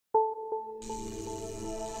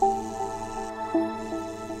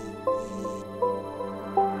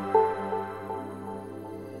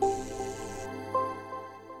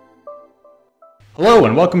Hello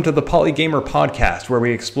and welcome to the Polygamer podcast, where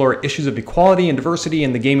we explore issues of equality and diversity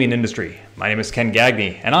in the gaming industry. My name is Ken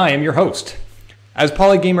Gagney, and I am your host. As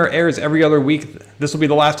Polygamer airs every other week, this will be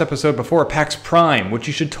the last episode before PAX Prime, which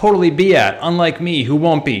you should totally be at, unlike me, who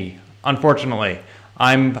won't be, unfortunately.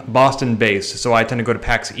 I'm Boston-based, so I tend to go to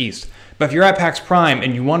PAX East. But if you're at PAX Prime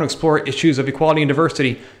and you want to explore issues of equality and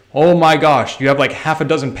diversity, oh my gosh, you have like half a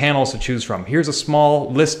dozen panels to choose from. Here's a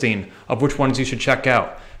small listing of which ones you should check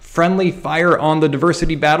out. Friendly Fire on the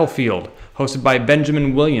Diversity Battlefield, hosted by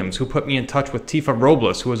Benjamin Williams, who put me in touch with Tifa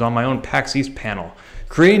Robles, who was on my own PAX East panel.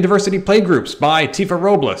 Creating Diversity Playgroups by Tifa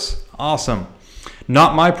Robles. Awesome.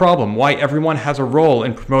 Not My Problem, Why Everyone Has a Role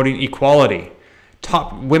in Promoting Equality.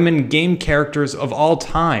 Top Women Game Characters of All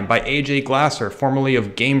Time by AJ Glasser, formerly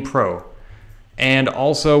of GamePro. And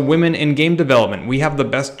also Women in Game Development, We Have the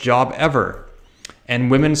Best Job Ever.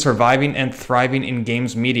 And Women Surviving and Thriving in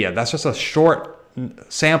Games Media. That's just a short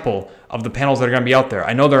sample of the panels that are going to be out there.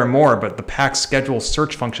 I know there are more, but the PAX schedule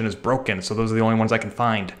search function is broken, so those are the only ones I can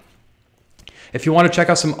find. If you want to check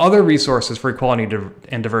out some other resources for equality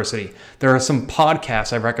and diversity, there are some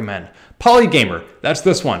podcasts I recommend. Polygamer, that's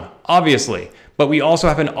this one, obviously, but we also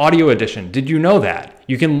have an audio edition. Did you know that?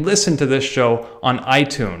 You can listen to this show on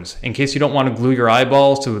iTunes. In case you don't want to glue your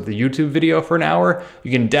eyeballs to the YouTube video for an hour,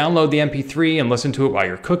 you can download the MP3 and listen to it while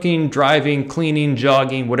you're cooking, driving, cleaning,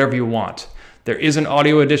 jogging, whatever you want. There is an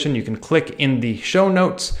audio edition. You can click in the show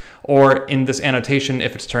notes or in this annotation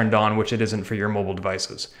if it's turned on, which it isn't for your mobile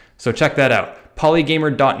devices. So check that out.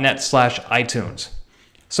 Polygamer.net/iTunes.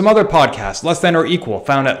 Some other podcasts, Less Than or Equal,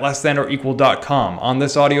 found at lessthanequal.com. On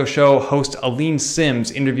this audio show, host Aline Sims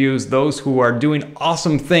interviews those who are doing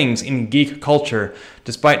awesome things in geek culture,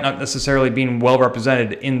 despite not necessarily being well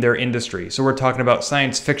represented in their industry. So we're talking about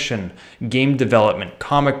science fiction, game development,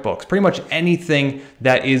 comic books, pretty much anything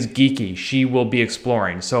that is geeky she will be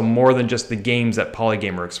exploring. So more than just the games that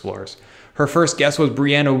Polygamer explores. Her first guest was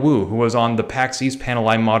Brianna Wu, who was on the PAX East panel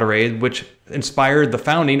I moderated, which inspired the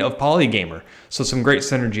founding of Polygamer. So some great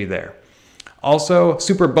synergy there. Also,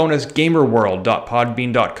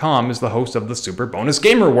 SuperBonusGamerWorld.podbean.com is the host of the Super Bonus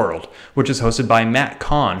Gamer World, which is hosted by Matt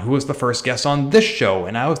Kahn, who was the first guest on this show,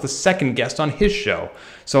 and I was the second guest on his show.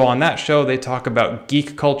 So on that show, they talk about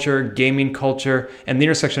geek culture, gaming culture, and the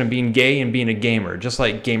intersection of being gay and being a gamer, just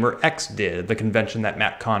like GamerX did, the convention that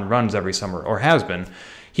Matt Kahn runs every summer, or has been.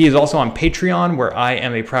 He is also on Patreon, where I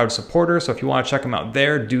am a proud supporter, so if you want to check him out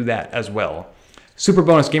there, do that as well. Super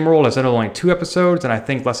Bonus Gamer World has had only 2 episodes, and I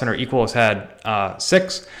think Less Than or Equal has had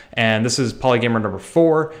 6, and this is Polygamer number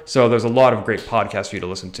 4, so there's a lot of great podcasts for you to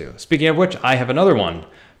listen to. Speaking of which, I have another one.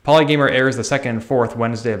 Polygamer airs the 2nd and 4th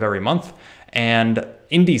Wednesday of every month, and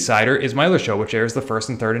Indie-Cider is my other show, which airs the 1st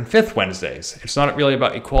and 3rd and 5th Wednesdays. It's not really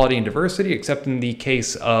about equality and diversity, except in the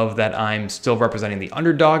case of that I'm still representing the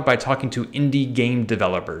underdog by talking to indie game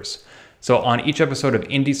developers. So on each episode of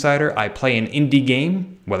Indie-Cider, I play an indie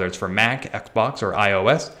game, whether it's for Mac, Xbox, or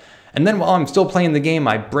iOS. And then while I'm still playing the game,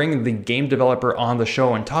 I bring the game developer on the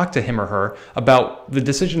show and talk to him or her about the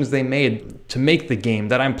decisions they made to make the game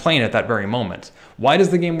that I'm playing at that very moment. Why does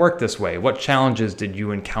the game work this way? What challenges did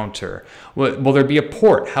you encounter? Will there be a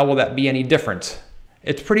port? How will that be any different?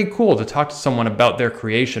 It's pretty cool to talk to someone about their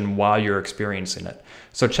creation while you're experiencing it.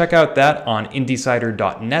 So check out that on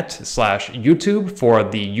indiecider.net/YouTube for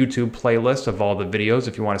the YouTube playlist of all the videos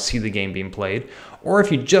if you want to see the game being played. Or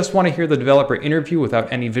if you just want to hear the developer interview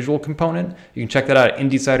without any visual component, you can check that out at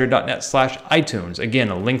indiecider.net/iTunes. Again,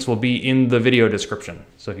 the links will be in the video description.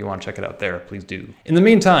 So if you want to check it out there, please do. In the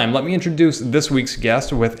meantime, let me introduce this week's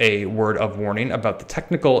guest with a word of warning about the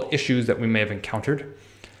technical issues that we may have encountered.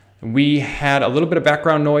 We had a little bit of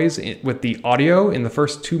background noise with the audio in the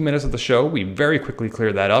first 2 minutes of the show. We very quickly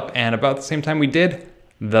cleared that up, and about the same time we did,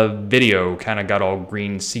 the video kind of got all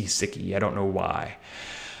green seasicky. I don't know why.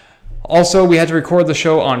 Also, we had to record the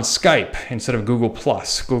show on Skype instead of Google+.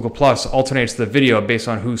 Google+ alternates the video based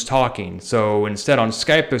on who's talking. So instead on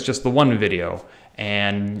Skype, there's just the one video,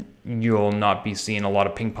 and you'll not be seeing a lot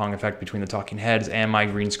of ping pong effect between the talking heads, and my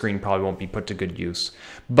green screen probably won't be put to good use.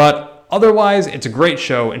 But otherwise, it's a great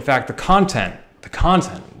show. In fact, the content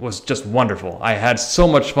was just wonderful. I had so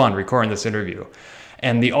much fun recording this interview.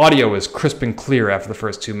 And the audio is crisp and clear after the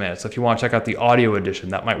first 2 minutes. So if you want to check out the audio edition,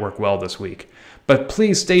 that might work well this week. But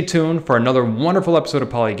please stay tuned for another wonderful episode of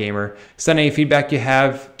Polygamer. Send any feedback you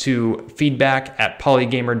have to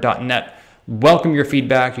feedback@polygamer.net. Welcome your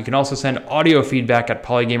feedback. You can also send audio feedback at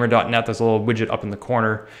polygamer.net. There's a little widget up in the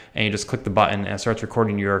corner, and you just click the button and it starts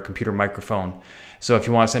recording your computer microphone. So if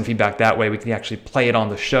you want to send feedback that way, we can actually play it on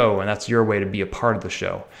the show, and that's your way to be a part of the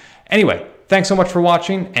show. Anyway, thanks so much for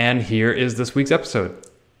watching, and here is this week's episode.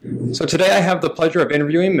 So today I have the pleasure of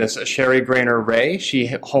interviewing Miss Sheri Graner Ray. She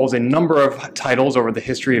holds a number of titles over the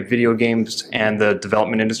history of video games and the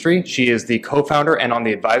development industry. She is the co-founder and on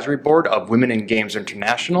the advisory board of Women in Games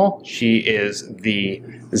International. She is the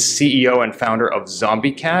CEO and founder of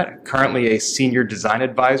Zombie Cat, currently a senior design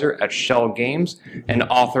advisor at Shell Games, and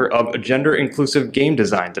author of Gender Inclusive Game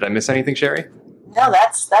Design. Did I miss anything, Sheri? No,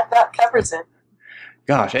 that covers it.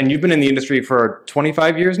 Gosh, and you've been in the industry for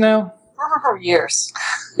 25 years now? Years.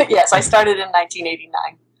 Yes, I started in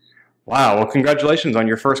 1989. Wow, well, congratulations on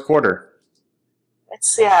your first quarter.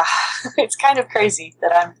 It's kind of crazy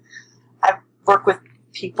that I've worked with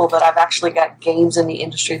people that I've actually got games in the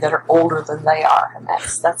industry that are older than they are, and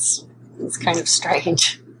that's kind of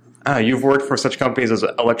strange. You've worked for such companies as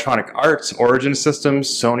Electronic Arts, Origin Systems,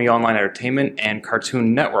 Sony Online Entertainment, and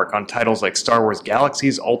Cartoon Network on titles like Star Wars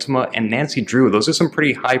Galaxies, Ultima, and Nancy Drew. Those are some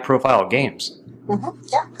pretty high-profile games. Mm-hmm.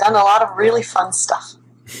 Yeah, done a lot of really fun stuff.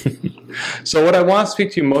 So what I want to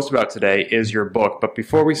speak to you most about today is your book, but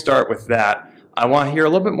before we start with that, I want to hear a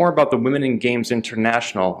little bit more about the Women in Games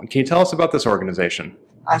International. Can you tell us about this organization?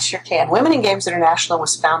 I sure can. Women in Games International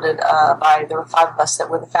was founded there were 5 of us that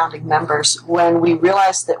were the founding members when we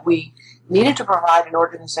realized that we needed to provide an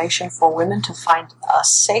organization for women to find a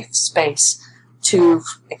safe space to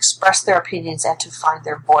express their opinions and to find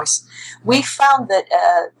their voice. We found that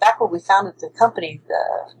back when we founded the company,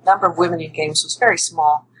 the number of women in games was very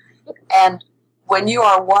small. And when you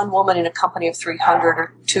are one woman in a company of 300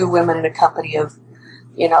 or 2 women in a company of,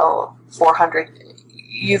 400,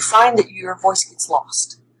 you find that your voice gets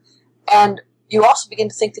lost. And you also begin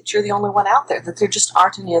to think that you're the only one out there, that there just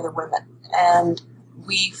aren't any other women. And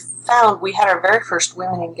we had our very first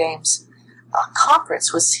Women in Games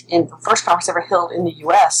conference was in the first conference ever held in the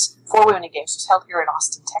U.S. for Women in Games was held here in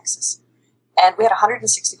Austin, Texas. And we had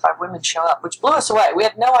 165 women show up, which blew us away. We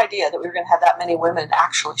had no idea that we were going to have that many women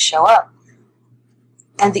actually show up.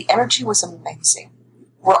 And the energy was amazing.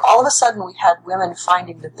 Where all of a sudden we had women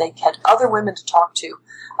finding that they had other women to talk to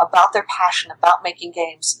about their passion, about making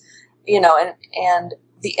games, and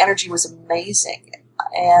the energy was amazing.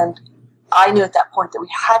 And I knew at that point that we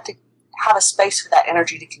had to have a space for that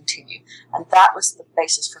energy to continue. And that was the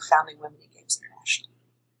basis for founding Women in Games International.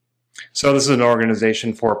 So this is an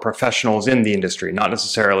organization for professionals in the industry, not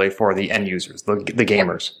necessarily for the end users, the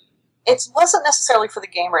gamers. It wasn't necessarily for the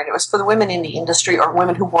gamer, it was for the women in the industry or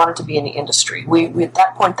women who wanted to be in the industry. We at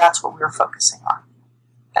that point, that's what we were focusing on.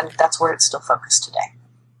 And that's where it's still focused today.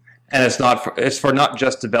 And it's for not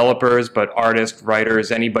just developers, but artists,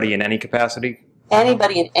 writers, anybody in any capacity?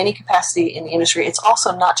 Anybody in any capacity in the industry. It's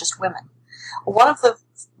also not just women. One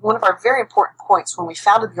of our very important points when we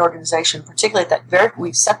founded the organization, particularly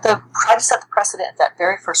we tried to set the precedent at that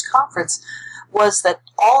very first conference, was that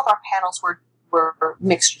all of our panels were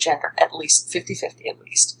mixed gender, at least 50-50 at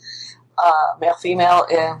least. Male, female,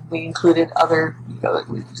 and we included other,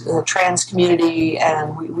 the trans community,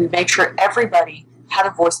 and we made sure everybody had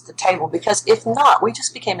a voice at the table, because if not, we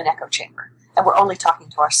just became an echo chamber, and we're only talking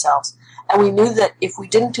to ourselves. And we knew that if we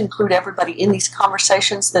didn't include everybody in these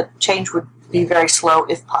conversations, that change would be very slow,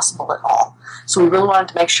 if possible at all. So we really wanted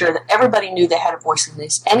to make sure that everybody knew they had a voice in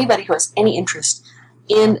this. Anybody who has any interest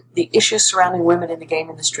in the issues surrounding women in the game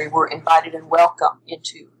industry were invited and welcome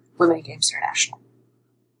into Women in Games International.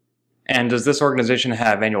 And does this organization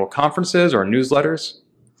have annual conferences or newsletters?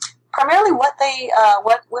 Primarily what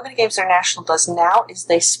Women in Games International does now is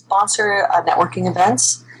they sponsor networking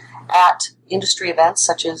events at industry events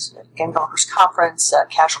such as Game Developers Conference,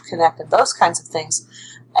 Casual Connect, and those kinds of things.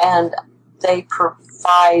 And they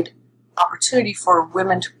provide opportunity for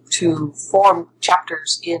women to form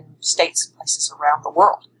chapters in states and places around the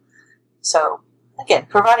world. So, again,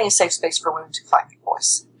 providing a safe space for women to find their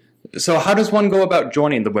voice. So how does one go about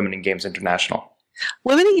joining the Women in Games International?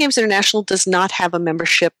 Women in Games International does not have a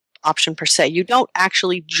membership option per se. You don't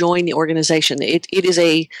actually join the organization. It is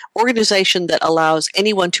a organization that allows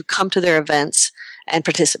anyone to come to their events and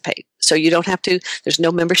participate. So you don't have to, there's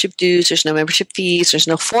no membership dues, there's no membership fees, there's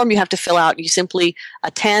no form you have to fill out. You simply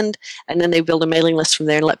attend, and then they build a mailing list from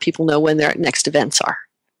there and let people know when their next events are.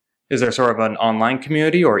 Is there sort of an online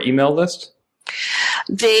community or email list?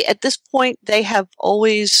 At this point, they have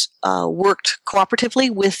always worked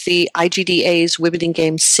cooperatively with the IGDA's Women in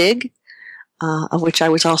Games SIG, of which I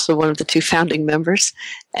was also one of the 2 founding members.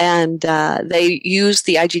 And they use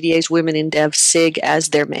the IGDA's Women in Dev SIG as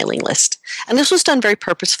their mailing list. And this was done very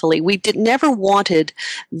purposefully. We never wanted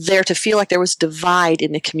there to feel like there was divide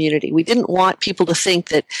in the community. We didn't want people to think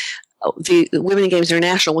that the Women in Games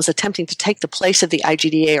International was attempting to take the place of the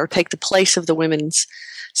IGDA or take the place of the Women's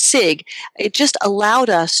SIG. It just allowed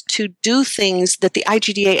us to do things that the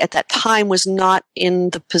IGDA at that time was not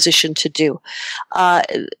in the position to do.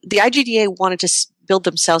 The IGDA wanted to build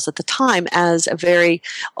themselves at the time as a very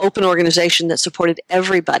open organization that supported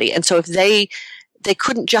everybody. And so if they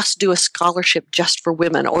couldn't just do a scholarship just for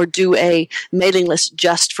women or do a mailing list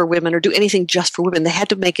just for women or do anything just for women. They had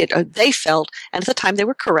to make it, they felt, and at the time they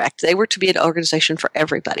were correct, they were to be an organization for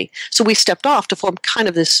everybody. So we stepped off to form kind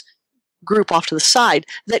of this group off to the side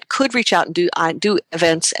that could reach out and do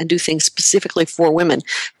events and do things specifically for women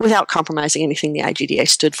without compromising anything the IGDA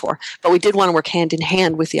stood for. But we did want to work hand in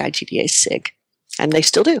hand with the IGDA SIG, and they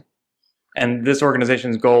still do. And this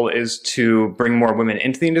organization's goal is to bring more women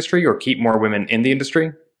into the industry or keep more women in the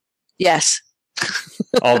industry? Yes.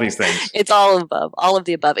 All these things. It's all of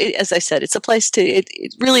the above. As I said, it's a place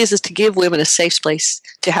it really is to give women a safe place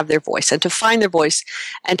to have their voice and to find their voice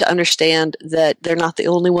and to understand that they're not the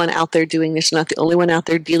only one out there doing this, not the only one out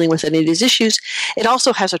there dealing with any of these issues. It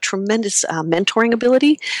also has a tremendous mentoring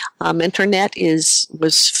ability. MentorNet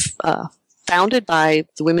was founded by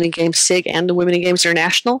the Women in Games SIG and the Women in Games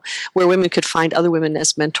International, where women could find other women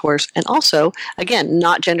as mentors. And also, again,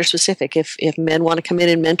 not gender specific. If men want to come in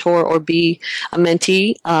and mentor or be a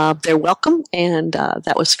mentee, they're welcome. And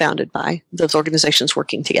that was founded by those organizations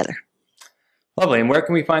working together. Lovely. And where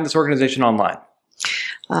can we find this organization online?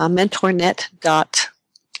 MentorNet.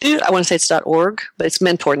 I want to say it's .org, but it's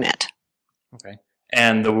MentorNet. Okay.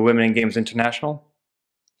 And the Women in Games International?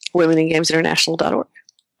 WomenInGamesInternational.org.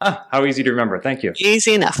 Ah, how easy to remember. Thank you.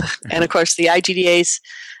 Easy enough. And of course, the IGDA's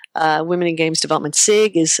Women in Games Development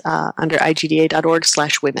SIG is under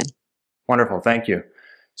igda.org/women. Wonderful. Thank you.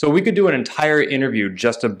 So we could do an entire interview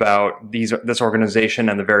just about this organization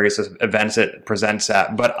and the various events it presents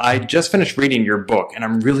at, but I just finished reading your book, and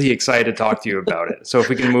I'm really excited to talk to you about it. So if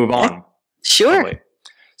we can move on. Sure. Probably.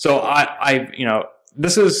 So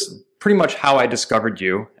this is pretty much how I discovered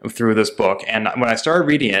you through this book. And when I started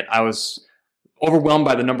reading it, I was overwhelmed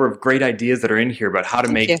by the number of great ideas that are in here about how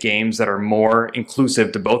to make games that are more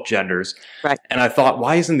inclusive to both genders. Right. And I thought,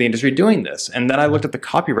 why isn't the industry doing this? And then I looked at the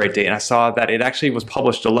copyright date and I saw that it actually was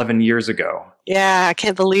published 11 years ago. Yeah, I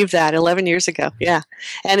can't believe that. 11 years ago. Yeah.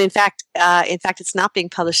 And in fact, it's not being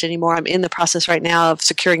published anymore. I'm in the process right now of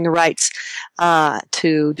securing the rights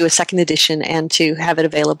to do a second edition and to have it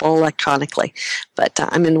available electronically. But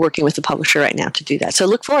I'm working with the publisher right now to do that. So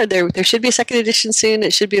look forward. There should be a second edition soon.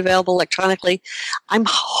 It should be available electronically. I'm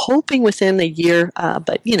hoping within a year,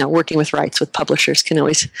 but working with rights with publishers can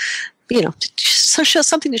always, so show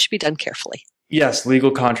something that should be done carefully. Yes,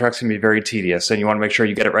 legal contracts can be very tedious, and you want to make sure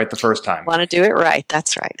you get it right the first time. Want to do it right.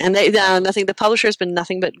 That's right. And the publisher has been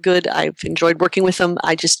nothing but good. I've enjoyed working with them.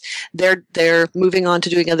 They're moving on to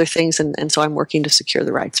doing other things, and so I'm working to secure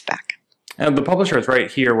the rights back. And the publisher is right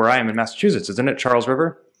here where I am in Massachusetts, isn't it? Charles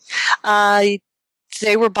River?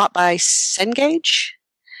 They were bought by Cengage.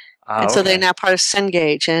 And so they're now part of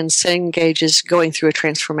Cengage, and Cengage is going through a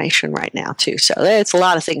transformation right now, too. So it's a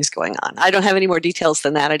lot of things going on. I don't have any more details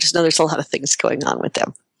than that. I just know there's a lot of things going on with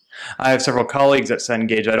them. I have several colleagues at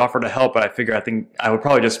Cengage. I'd offer to help, but I think I would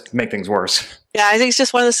probably just make things worse. Yeah, I think it's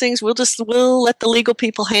just one of those things. We'll let the legal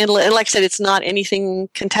people handle it. And like I said, it's not anything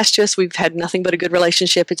contentious. We've had nothing but a good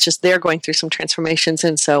relationship. It's just they're going through some transformations,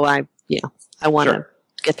 and so I want to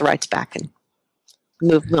get the rights back and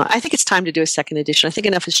move on. I think it's time to do a second edition. I think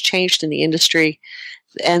enough has changed in the industry,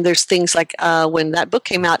 and there's things like when that book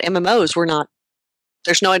came out, MMOs were not.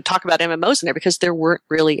 There's no talk about MMOs in there because there weren't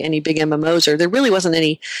really any big MMOs, or there really wasn't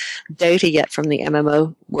any data yet from the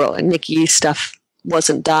MMO world, and Nikki stuff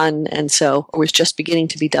wasn't done, and so it was just beginning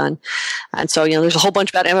to be done. And so, there's a whole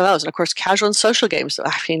bunch about MMOs, and of course, casual and social games.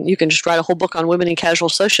 I mean, you can just write a whole book on women in casual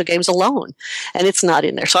social games alone, and it's not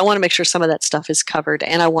in there. So I want to make sure some of that stuff is covered,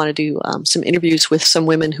 and I want to do some interviews with some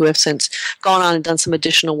women who have since gone on and done some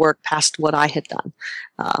additional work past what I had done,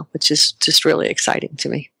 which is just really exciting to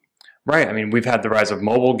me. Right. I mean, we've had the rise of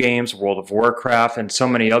mobile games, World of Warcraft, and so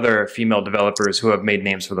many other female developers who have made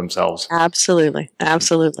names for themselves. Absolutely.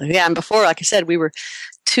 Absolutely. Yeah. And before, like I said, we were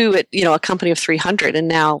two at, a company of 300. And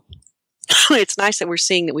now it's nice that we're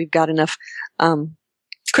seeing that we've got enough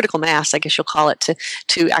critical mass, I guess you'll call it,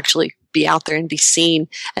 to actually be out there and be seen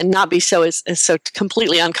and not be so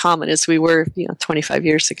completely uncommon as we were, 25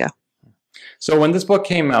 years ago. So when this book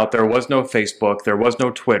came out, there was no Facebook, there was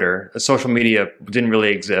no Twitter, social media didn't really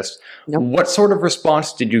exist. Nope. What sort of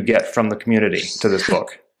response did you get from the community to this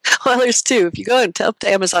book? Well, there's two. If you go up to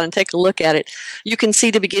Amazon and take a look at it, you can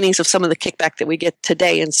see the beginnings of some of the kickback that we get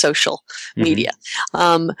today in social media.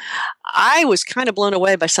 I was kind of blown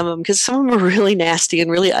away by some of them because some of them are really nasty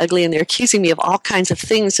and really ugly, and they're accusing me of all kinds of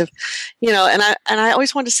things. And I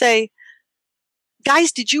always want to say,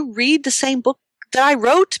 guys, did you read the same book that I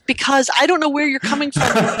wrote? Because I don't know where you're coming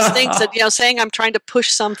from with these things that, saying I'm trying to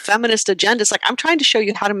push some feminist agenda. It's like, I'm trying to show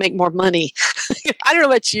you how to make more money. I don't know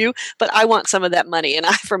about you, but I want some of that money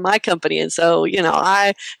for my company. And so,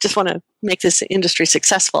 I just want to make this industry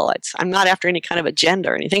successful. I'm not after any kind of agenda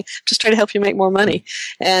or anything. I'm just trying to help you make more money.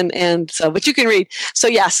 And so, but you can read. So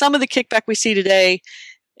yeah, some of the kickback we see today,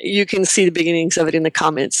 you can see the beginnings of it in the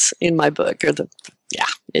comments in my book,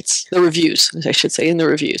 it's the reviews, I should say, in the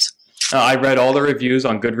reviews. I read all the reviews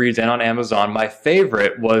on Goodreads and on Amazon. My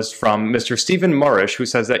favorite was from Mr. Stephen Morish, who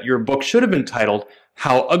says that your book should have been titled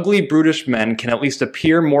How Ugly, Brutish Men Can at Least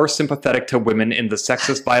Appear More Sympathetic to Women in the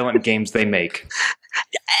Sexist, Violent Games They Make.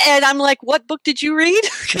 And I'm like, what book did you read?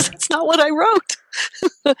 Because that's not what I wrote.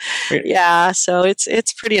 Yeah, so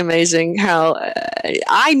it's pretty amazing how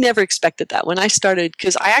I never expected that when I started,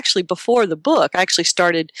 because before the book, I actually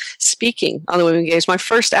started speaking on the Women Games. My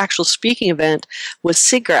first actual speaking event was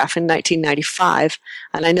SIGGRAPH in 1995,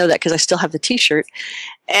 and I know that because I still have the T-shirt.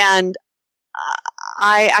 And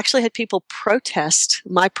I actually had people protest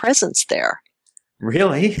my presence there.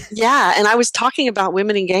 Really? Yeah, and I was talking about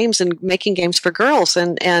women in games and making games for girls,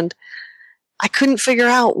 and I couldn't figure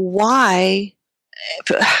out why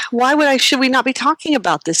should we not be talking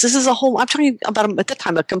about this? This is I'm talking about at that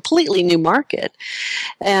time a completely new market,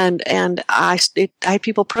 and I had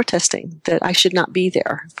people protesting that I should not be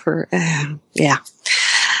there for yeah.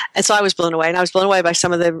 And so I was blown away, and I was blown away by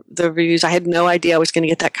some of the reviews. I had no idea I was going to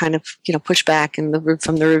get that kind of pushback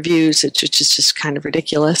from the reviews. It's just kind of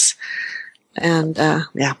ridiculous. And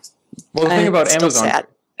yeah. Well, the thing about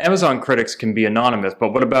Amazon critics can be anonymous,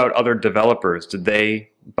 but what about other developers? Did they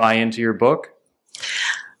buy into your book?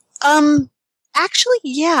 Actually,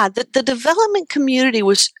 yeah. The development community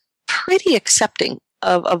was pretty accepting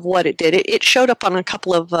of what it did. It showed up on a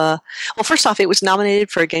couple of first off, it was nominated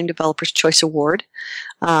for a Game Developers Choice Award.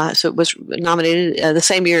 So it was nominated the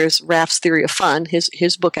same year as Raf's Theory of Fun.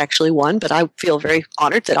 His book actually won, but I feel very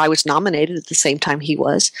honored that I was nominated at the same time he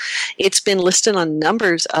was. It's been listed on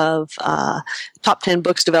numbers of top 10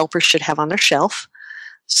 books developers should have on their shelf.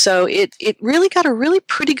 So it really got a really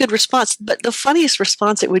pretty good response. But the funniest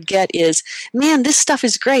response it would get is, man, this stuff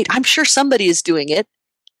is great. I'm sure somebody is doing it.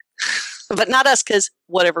 But not us, because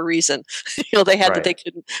whatever reason, they had right.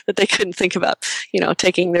 that they couldn't think about,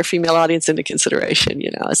 taking their female audience into consideration.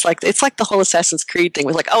 It's like the whole Assassin's Creed thing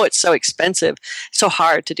was like, oh, it's so expensive, so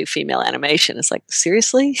hard to do female animation. It's like,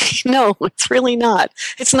 seriously? No, it's really not.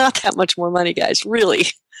 It's not that much more money, guys, really.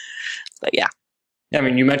 But yeah. Yeah, I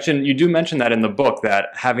mean, you do mention that in the book, that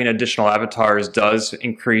having additional avatars does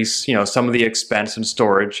increase, some of the expense and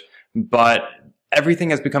storage, but everything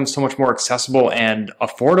has become so much more accessible and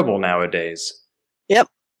affordable nowadays. Yep.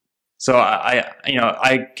 So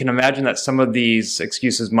I can imagine that some of these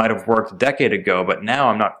excuses might have worked a decade ago, but now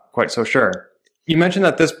I'm not quite so sure. You mentioned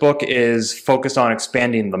that this book is focused on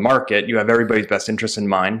expanding the market. You have everybody's best interest in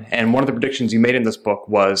mind. And one of the predictions you made in this book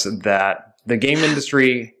was that the game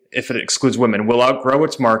industry, if it excludes women, will outgrow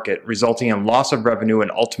its market, resulting in loss of revenue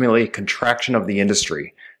and ultimately contraction of the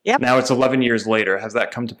industry. Yep. Now it's 11 years later. Has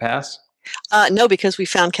that come to pass? No, because we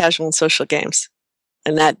found casual and social games.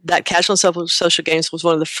 And that casual and social games was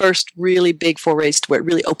one of the first really big forays to where it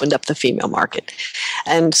really opened up the female market.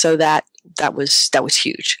 And so that was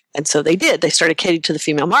huge. And so they started catering to the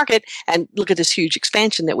female market, and look at this huge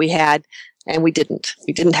expansion that we had. And we didn't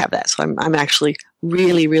have that. So I'm actually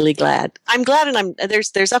really, really glad. I'm glad, and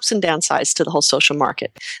there's ups and downsides to the whole social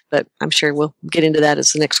market, but I'm sure we'll get into that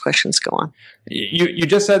as the next questions go on. You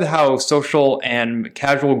just said how social and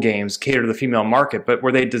casual games cater to the female market, but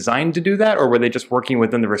were they designed to do that, or were they just working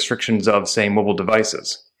within the restrictions of, say, mobile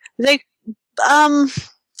devices?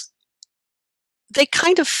 They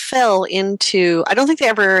kind of fell into, I don't think they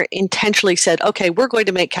ever intentionally said, okay, we're going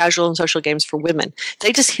to make casual and social games for women.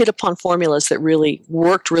 They just hit upon formulas that really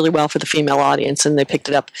worked really well for the female audience, and they picked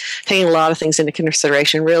it up, taking a lot of things into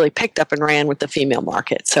consideration, really picked up and ran with the female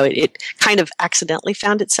market. So it kind of accidentally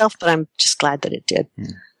found itself, but I'm just glad that it did.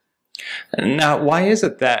 Now, why is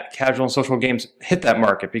it that casual and social games hit that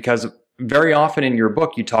market? Because very often in your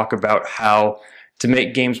book, you talk about how to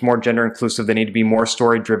make games more gender inclusive, they need to be more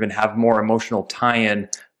story driven, have more emotional tie-in.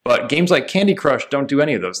 But games like Candy Crush don't do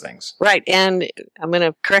any of those things. Right, and I'm going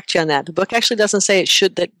to correct you on that. The book actually doesn't say it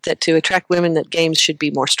should that to attract women that games should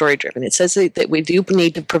be more story driven. It says that we do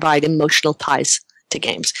need to provide emotional ties to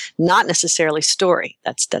games, not necessarily story.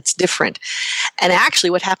 That's different. And actually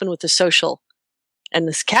what happened with the social and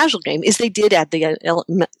this casual game is they did add the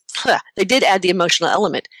emotional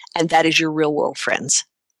element, and that is your real world friends.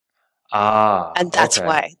 And that's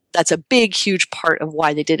why. That's a big, huge part of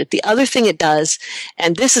why they did it. The other thing it does,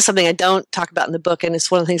 and this is something I don't talk about in the book, and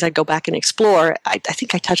it's one of the things I go back and explore, I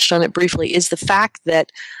think I touched on it briefly, is the fact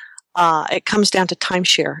that it comes down to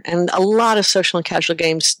timeshare. And a lot of social and casual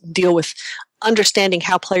games deal with understanding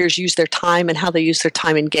how players use their time and how they use their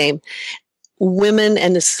time in game. Women,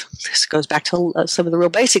 and this goes back to some of the real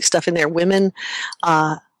basic stuff in there, women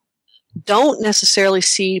don't necessarily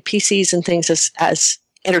see PCs and things as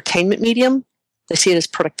entertainment medium. They see it as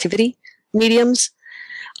productivity mediums.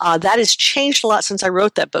 That has changed a lot since I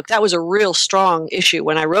wrote that book. That was a real strong issue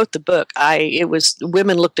when I wrote the book. It was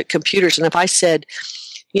women looked at computers, and if I said,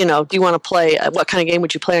 do you want to play, what kind of game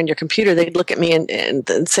would you play on your computer? They'd look at me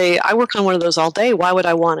and say, I work on one of those all day. Why would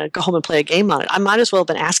I want to go home and play a game on it? I might as well have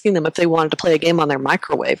been asking them if they wanted to play a game on their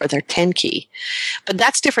microwave or their 10 key. But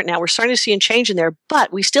that's different now. We're starting to see a change in there,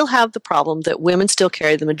 but we still have the problem that women still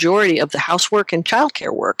carry the majority of the housework and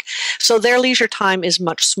childcare work. So their leisure time is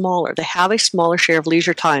much smaller. They have a smaller share of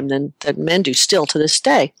leisure time than men do still to this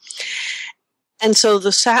day. And so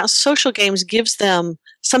the social games gives them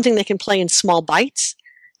something they can play in small bites,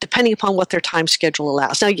 depending upon what their time schedule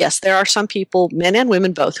allows. Now, yes, there are some people, men and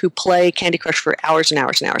women both, who play Candy Crush for hours and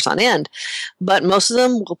hours and hours on end, but most of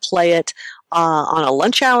them will play it on a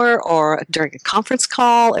lunch hour or during a conference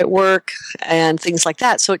call at work and things like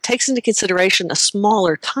that. So it takes into consideration a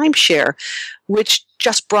smaller timeshare, which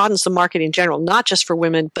just broadens the market in general, not just for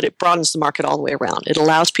women, but it broadens the market all the way around. It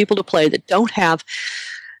allows people to play that don't have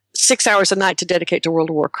 6 hours a night to dedicate to World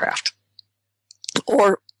of Warcraft,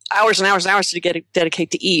 or hours and hours and hours to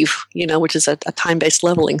dedicate to EVE, which is a time-based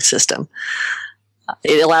leveling system.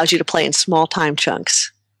 It allows you to play in small time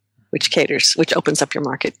chunks, which opens up your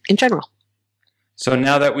market in general. So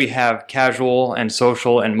now that we have casual and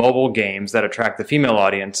social and mobile games that attract the female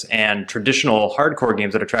audience and traditional hardcore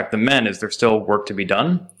games that attract the men, is there still work to be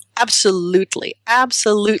done? Absolutely.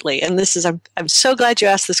 Absolutely. And I'm so glad you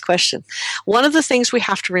asked this question. One of the things we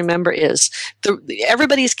have to remember is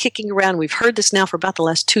everybody's kicking around. We've heard this now for about the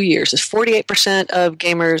last 2 years, is 48% of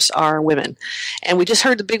gamers are women. And we just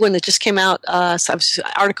heard the big one that just came out, an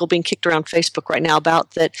article being kicked around Facebook right now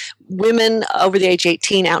about that women over the age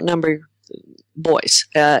 18 outnumber boys,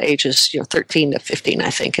 ages 13 to 15, I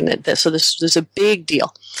think. And so this is a big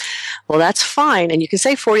deal. Well, that's fine. And you can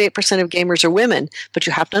say 48% of gamers are women, but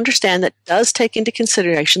you have to understand that does take into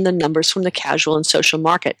consideration the numbers from the casual and social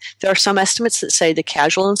market. There are some estimates that say the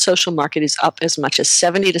casual and social market is up as much as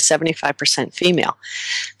 70 to 75% female.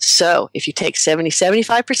 So if you take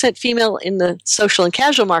 75% female in the social and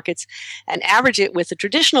casual markets and average it with the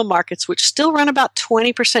traditional markets, which still run about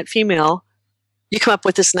 20% female, you come up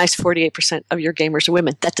with this nice 48% of your gamers are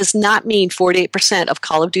women. That does not mean 48% of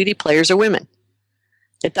Call of Duty players are women.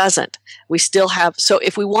 It doesn't. We still have, so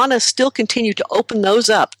if we want to still continue to open those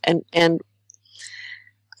up, and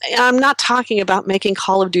I'm not talking about making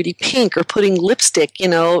Call of Duty pink or putting lipstick,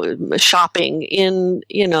 shopping in,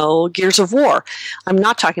 Gears of War. I'm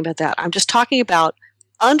not talking about that. I'm just talking about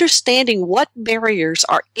understanding what barriers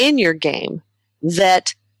are in your game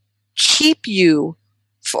that keep you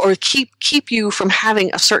from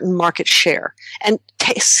having a certain market share, and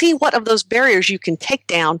see what of those barriers you can take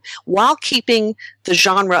down while keeping the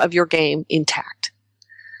genre of your game intact.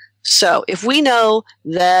 So if we know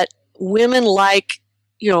that women like,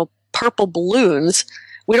 purple balloons,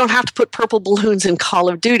 we don't have to put purple balloons in Call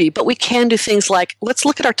of Duty, but we can do things like, let's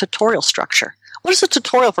look at our tutorial structure. What does a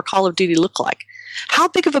tutorial for Call of Duty look like? How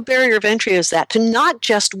big of a barrier of entry is that to not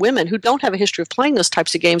just women who don't have a history of playing those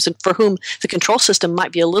types of games and for whom the control system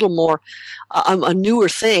might be a little more a newer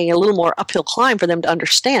thing, a little more uphill climb for them to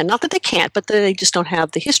understand. Not that they can't, but they just don't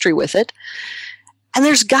have the history with it. And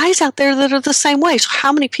there's guys out there that are the same way. So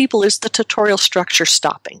how many people is the tutorial structure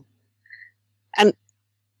stopping? And,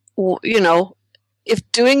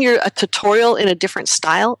 if doing a tutorial in a different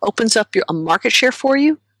style opens up a market share for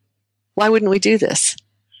you, why wouldn't we do this?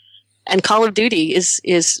 And Call of Duty is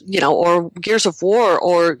or Gears of War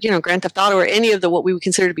or, Grand Theft Auto or any of what we would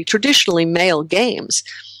consider to be traditionally male games.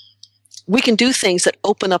 We can do things that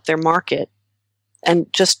open up their market,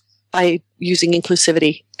 and just by using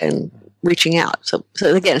inclusivity and reaching out. So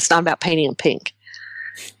again, it's not about painting them pink.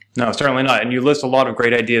 No, certainly not. And you list a lot of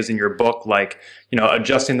great ideas in your book, like,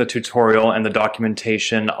 adjusting the tutorial and the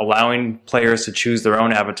documentation, allowing players to choose their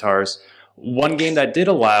own avatars. One game that did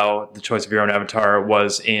allow the choice of your own avatar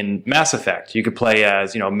was in Mass Effect. You could play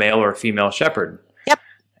as, male or female Shepard. Yep.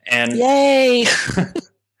 And yay!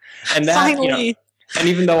 And that, finally. And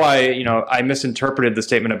even though I misinterpreted the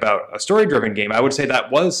statement about a story-driven game, I would say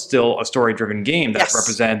that was still a story-driven game that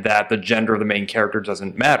represented that the gender of the main character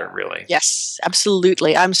doesn't matter, really. Yes,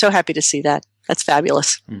 absolutely. I'm so happy to see that. That's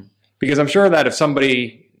fabulous. Because I'm sure that if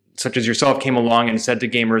somebody such as yourself came along and said to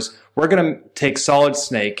gamers, we're going to take Solid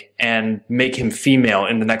Snake and make him female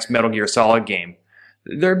in the next Metal Gear Solid game,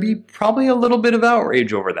 there'd be probably a little bit of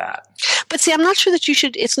outrage over that. But see, I'm not sure that you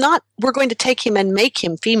should, it's not we're going to take him and make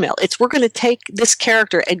him female. It's we're going to take this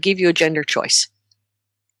character and give you a gender choice.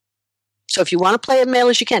 So if you want to play it male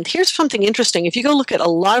as you can. Here's something interesting. If you go look at a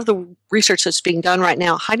lot of the research that's being done right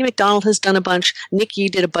now, Heidi McDonald has done a bunch, Nick Yee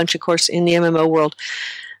did a bunch, of course, in the MMO world.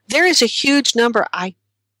 There is a huge number. I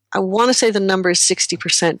want to say the number is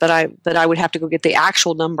 60%, but I would have to go get the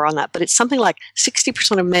actual number on that. But it's something like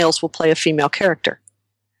 60% of males will play a female character.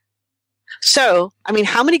 So, I mean,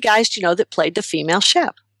 how many guys do you know that played the female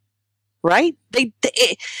Shep? Right?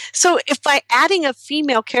 So if by adding a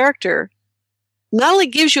female character, not only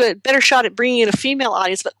gives you a better shot at bringing in a female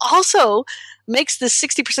audience, but also makes this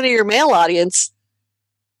 60% of your male audience,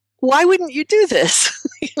 why wouldn't you do this?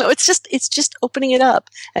 It's just opening it up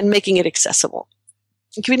and making it accessible.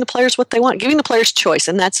 Giving the players what they want, giving the players choice.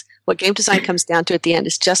 And that's what game design comes down to at the end,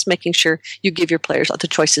 is just making sure you give your players the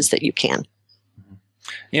choices that you can.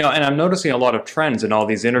 And I'm noticing a lot of trends in all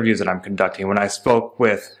these interviews that I'm conducting. When I spoke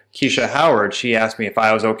with Keisha Howard, she asked me if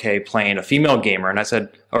I was okay playing a female gamer, and I said,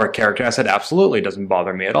 or a character, and I said, absolutely, it doesn't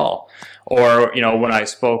bother me at all. Or, when I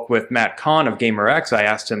spoke with Matt Kahn of GamerX, I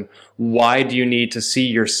asked him, why do you need to see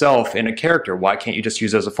yourself in a character? Why can't you just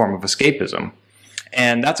use it as a form of escapism?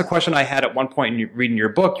 And that's a question I had at one point in reading your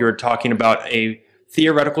book. You were talking about a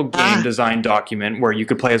theoretical game design document where you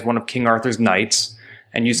could play as one of King Arthur's knights.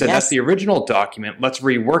 And you said, that's the original document. Let's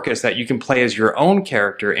rework it so that you can play as your own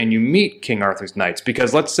character and you meet King Arthur's knights.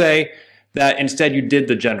 Because let's say that instead you did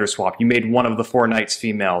the gender swap. You made one of the 4 knights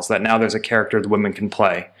females, that now there's a character the women can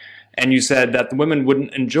play. And you said that the women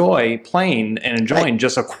wouldn't enjoy playing and enjoying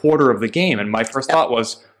just a quarter of the game. And my first thought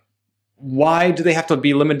was, why do they have to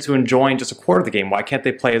be limited to enjoying just a quarter of the game? Why can't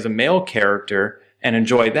they play as a male character and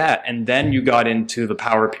enjoy that? And then you got into the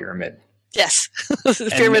power pyramid. Yes, the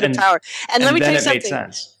pyramid of power. And let me tell you something. Made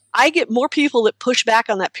sense. I get more people that push back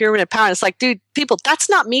on that pyramid of power. And it's like, dude, people, that's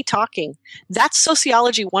not me talking. That's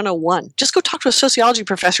Sociology 101. Just go talk to a sociology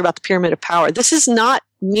professor about the pyramid of power. This is not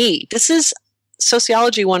me. This is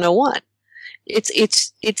Sociology 101.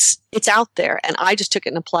 It's out there, and I just took it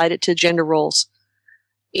and applied it to gender roles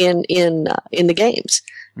in the games.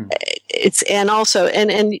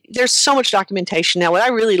 And there's so much documentation now. What I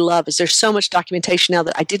really love is there's so much documentation now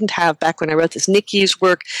that I didn't have back when I wrote this. Nikki's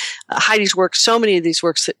work, Heidi's work, so many of these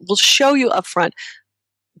works that will show you up front,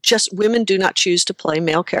 just women do not choose to play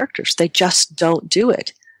male characters. They just don't do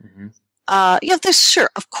it.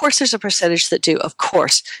 Of course there's a percentage that do. Of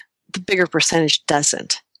course, the bigger percentage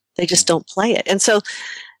doesn't. They just don't play it. And so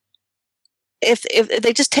if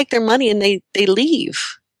they just take their money and they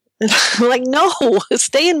leave. I'm like, no,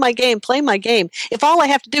 stay in my game, play my game. If all I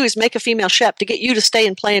have to do is make a female Shep to get you to stay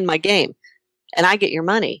and play in my game, and I get your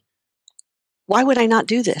money, why would I not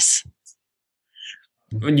do this?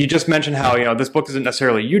 You just mentioned how, this book isn't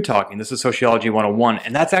necessarily you talking. This is Sociology 101.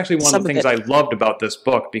 And that's actually one of the things I loved about this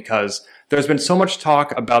book, because there's been so much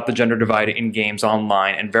talk about the gender divide in games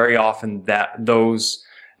online, and very often that those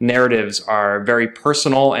narratives are very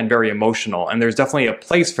personal and very emotional. And there's definitely a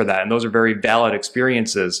place for that. And those are very valid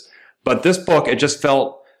experiences. But this book, it just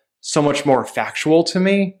felt so much more factual to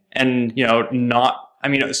me. And,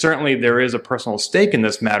 certainly there is a personal stake in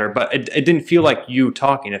this matter, but it didn't feel like you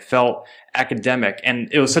talking. It felt academic. And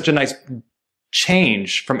it was such a nice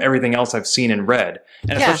change from everything else I've seen and read.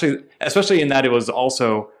 And especially in that it was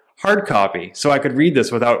also hard copy. So I could read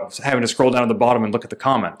this without having to scroll down to the bottom and look at the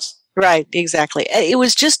comments. Right, exactly.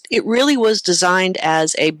 It really was designed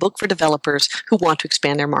as a book for developers who want to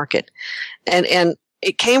expand their market. And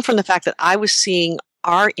it came from the fact that I was seeing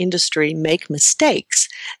our industry make mistakes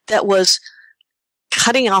that was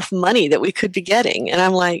cutting off money that we could be getting. And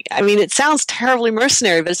I'm like, it sounds terribly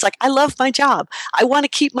mercenary, but it's like, I love my job. I want to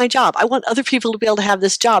keep my job. I want other people to be able to have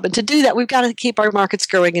this job. And to do that, we've got to keep our markets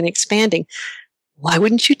growing and expanding. Why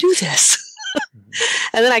wouldn't you do this?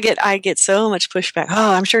 And then I get so much pushback.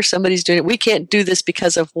 Oh, I'm sure somebody's doing it. We can't do this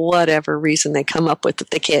because of whatever reason they come up with that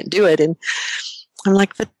they can't do it. And I'm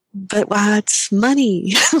like, but it's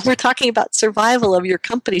money. We're talking about survival of your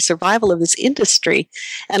company, survival of this industry.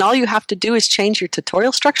 And all you have to do is change your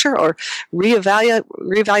tutorial structure or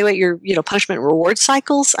reevaluate your punishment and reward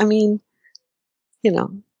cycles.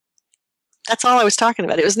 That's all I was talking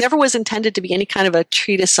about. It never was intended to be any kind of a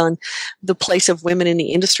treatise on the place of women in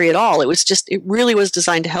the industry at all. It really was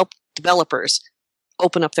designed to help developers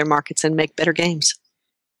open up their markets and make better games.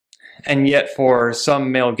 And yet for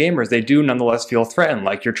some male gamers, they do nonetheless feel threatened,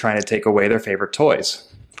 like you're trying to take away their favorite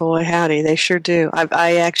toys. Boy, howdy, they sure do.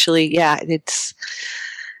 I actually, yeah, it's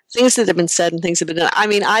things that have been said and things have been done. I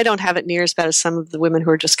mean, I don't have it near as bad as some of the women who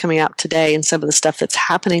are just coming out today and some of the stuff that's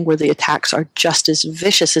happening where the attacks are just as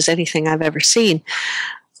vicious as anything I've ever seen.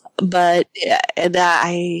 But and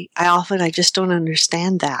I just don't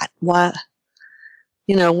understand that. What,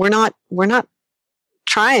 we're not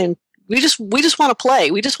trying. We just want to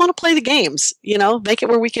play. We just want to play the games. Make it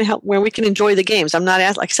where we can enjoy the games. I'm not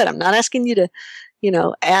like I said, I'm not asking you to,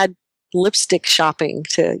 add lipstick shopping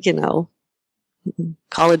to,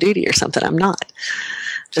 Call of Duty or something. I'm not.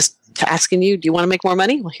 Just asking you, do you want to make more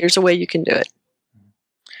money? Well, here's a way you can do it.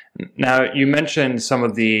 Now, you mentioned some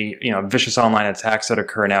of the vicious online attacks that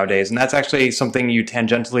occur nowadays, and that's actually something you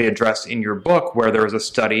tangentially addressed in your book, where there was a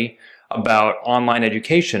study about online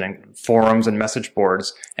education and forums and message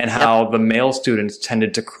boards, and how the male students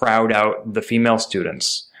tended to crowd out the female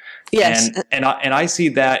students. Yes. And I see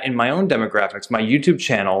that in my own demographics. My YouTube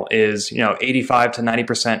channel is 85 to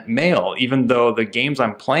 90% male, even though the games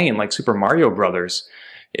I'm playing, like Super Mario Brothers,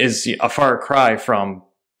 is a far cry from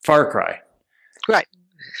Far Cry. Right.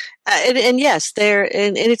 And yes,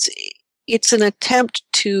 it's an attempt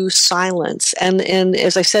to silence, and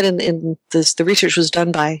as I said, in this, the research was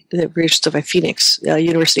done by Phoenix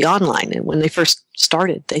University Online, and when they first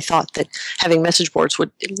started, they thought that having message boards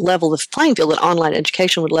would level the playing field, that online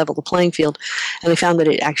education would level the playing field, and they found that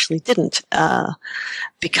it actually didn't,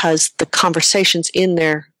 because the conversations in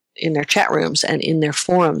their chat rooms and in their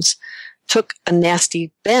forums took a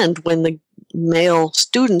nasty bend when the male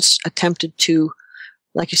students attempted to,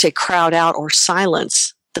 like you say, crowd out or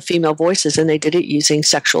silence the female voices, and they did it using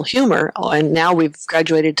sexual humor. And now we've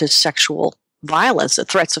graduated to sexual violence, the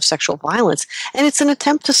threats of sexual violence, and it's an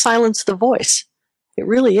attempt to silence the voice. It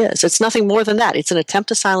really is. It's nothing more than that. It's an attempt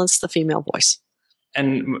to silence the female voice.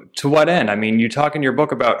 And to what end? I mean, you talk in your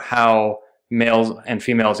book about how males and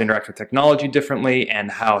females interact with technology differently, and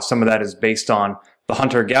how some of that is based on the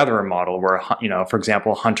hunter-gatherer model, where, for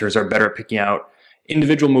example, hunters are better at picking out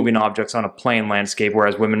individual moving objects on a plain landscape,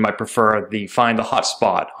 whereas women might prefer find the hot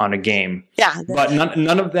spot on a game. Yeah. But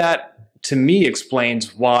none of that, to me,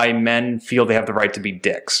 explains why men feel they have the right to be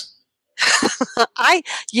dicks. I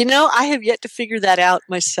have yet to figure that out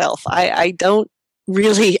myself. I don't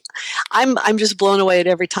really, I'm just blown away at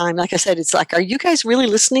every time. Like I said, it's like, are you guys really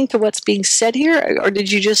listening to what's being said here? Or did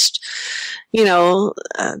you just,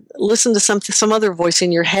 listen to some other voice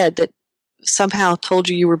in your head that somehow told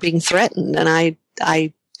you were being threatened? And I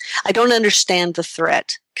don't understand the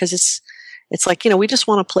threat, because it's like, we just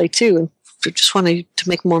want to play too, and we just want to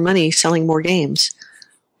make more money selling more games.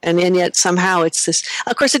 And yet somehow it's this,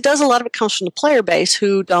 of course it does, a lot of it comes from the player base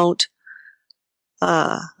who don't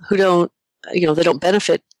they don't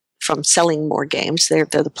benefit from selling more games. They're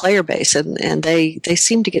the player base, and they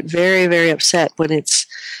seem to get very, very upset when it's,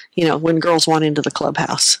 when girls want into the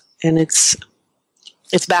clubhouse. And it's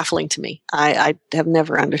baffling to me. I have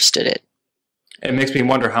never understood it. It makes me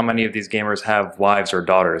wonder how many of these gamers have wives or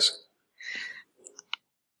daughters.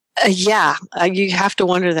 You have to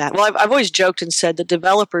wonder that. Well, I've always joked and said that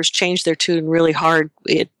developers change their tune really hard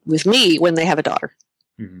with me when they have a daughter.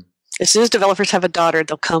 Mm-hmm. As soon as developers have a daughter,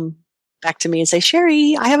 they'll come back to me and say,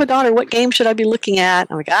 Sheri, I have a daughter. What game should I be looking at?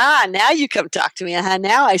 I'm like, now you come talk to me.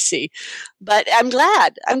 Now I see. But I'm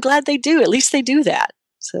glad they do. At least they do that.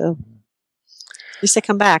 So at least they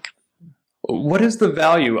come back. What is the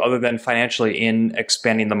value, other than financially, in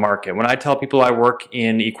expanding the market? When I tell people I work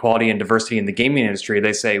in equality and diversity in the gaming industry,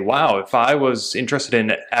 they say, wow, if I was interested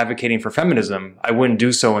in advocating for feminism, I wouldn't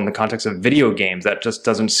do so in the context of video games. That just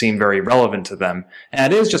doesn't seem very relevant to them.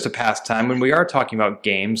 And it is just a pastime when we are talking about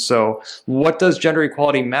games. So what does gender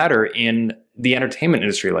equality matter in the entertainment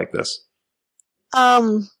industry like this?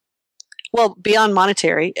 Well, beyond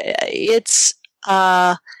monetary, it's...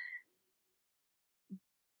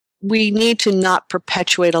 we need to not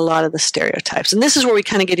perpetuate a lot of the stereotypes. And this is where we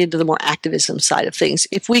kind of get into the more activism side of things.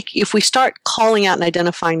 If we start calling out and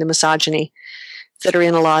identifying the misogyny that are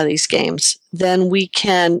in a lot of these games, then we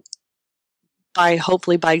can,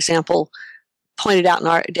 hopefully by example, point it out in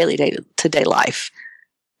our daily day-to-day life.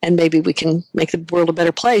 And maybe we can make the world a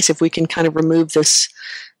better place if we can kind of remove this,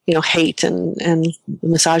 hate and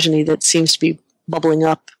misogyny that seems to be bubbling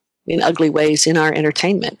up in ugly ways in our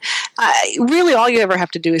entertainment. Really, all you ever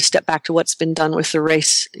have to do is step back to what's been done with the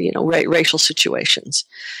racial situations.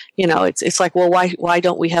 It's like, well, why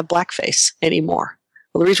don't we have blackface anymore?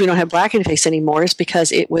 Well, the reason we don't have blackface anymore is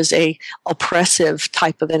because it was a oppressive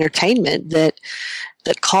type of entertainment that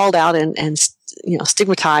called out and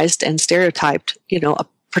stigmatized and stereotyped, a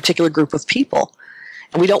particular group of people.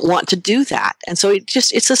 And we don't want to do that. And so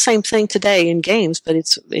it's the same thing today in games, but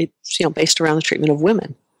it's based around the treatment of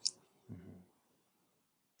women.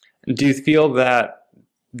 Do you feel that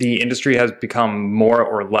the industry has become more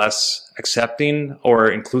or less accepting or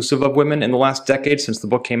inclusive of women in the last decade since the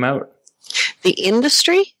book came out? The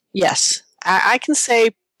industry? Yes. I can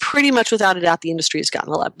say pretty much without a doubt the industry has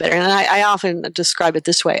gotten a lot better. And I often describe it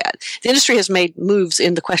this way. The industry has made moves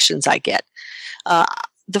in the questions I get.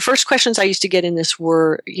 The first questions I used to get in this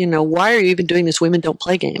were, why are you even doing this? Women don't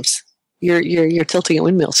play games. You're tilting at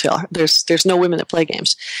windmills here. There's no women that play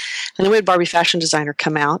games. And then we had Barbie Fashion Designer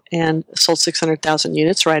come out and sold 600,000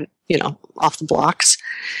 units right, off the blocks.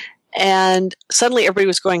 And suddenly everybody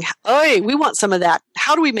was going, oh, hey, we want some of that.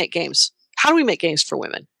 How do we make games? How do we make games for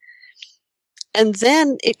women? And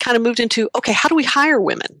then it kind of moved into, okay, how do we hire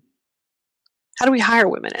women? How do we hire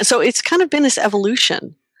women? And so it's kind of been this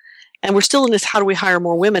evolution. And we're still in this, how do we hire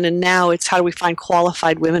more women? And now it's how do we find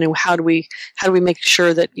qualified women, and how do we make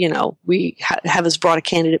sure that, we have as broad a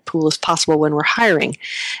candidate pool as possible when we're hiring.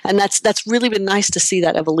 And that's really been nice to see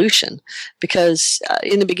that evolution, because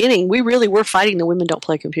in the beginning, we really were fighting the women don't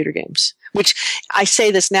play computer games, which I say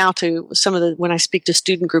this now to when I speak to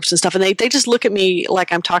student groups and stuff, and they just look at me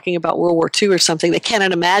like I'm talking about World War II or something. They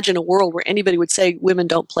cannot imagine a world where anybody would say women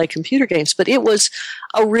don't play computer games, but it was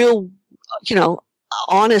a real,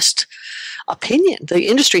 honest opinion. The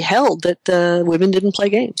industry held that the women didn't play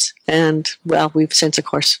games. And, well, we've since, of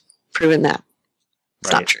course, proven that it's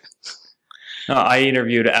not true. No, I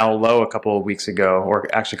interviewed Al Lowe a couple of weeks ago, or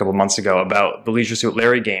actually a couple of months ago, about the Leisure Suit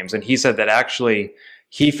Larry games. And he said that actually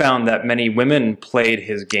he found that many women played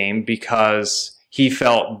his game because he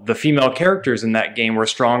felt the female characters in that game were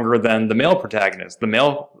stronger than the male protagonist. The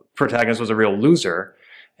male protagonist was a real loser,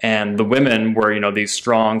 and the women were, these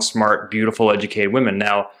strong, smart, beautiful, educated women.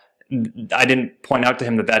 Now, I didn't point out to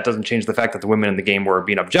him that doesn't change the fact that the women in the game were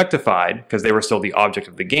being objectified, because they were still the object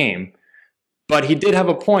of the game. But he did have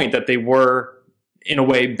a point that they were, in a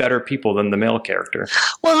way, better people than the male character.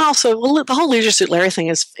 Well, and also, the whole Leisure Suit Larry thing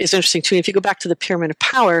is interesting too. If you go back to the Pyramid of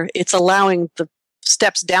Power, it's allowing the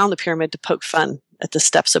steps down the pyramid to poke fun at the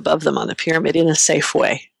steps above them on the pyramid in a safe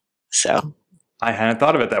way. So I hadn't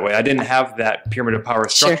thought of it that way. I didn't have that Pyramid of Power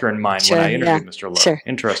structure in mind when I interviewed Mr. Lowe. Sure.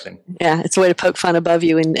 Interesting. Yeah, it's a way to poke fun above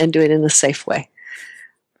you and do it in a safe way.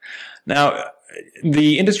 Now,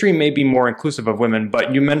 the industry may be more inclusive of women,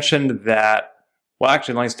 but you mentioned that, well,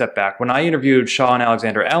 actually, let me step back. When I interviewed Sean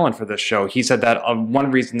Alexander Allen for this show, he said that one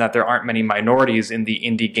reason that there aren't many minorities in the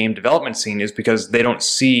indie game development scene is because they don't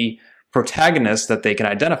see protagonists that they can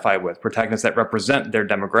identify with, protagonists that represent their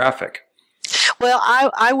demographic. Well,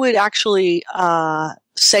 I would actually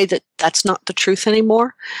say that that's not the truth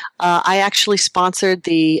anymore. I actually sponsored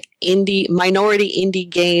the Minority Indie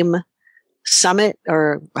Game Summit,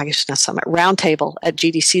 or I guess not Summit, Roundtable at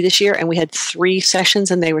GDC this year, and we had 3 sessions,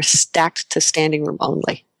 and they were stacked to standing room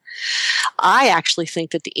only. I actually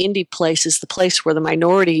think that the indie place is the place where the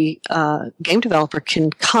minority game developer can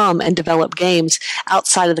come and develop games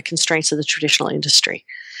outside of the constraints of the traditional industry.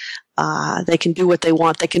 They can do what they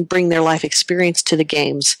want. They can bring their life experience to the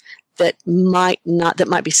games that might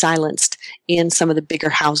be silenced in some of the bigger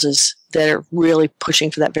houses that are really pushing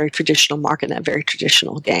for that very traditional market and that very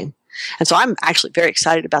traditional game. And so I'm actually very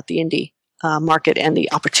excited about the indie market and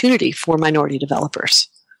the opportunity for minority developers.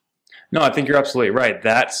 No, I think you're absolutely right.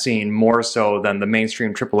 That scene, more so than the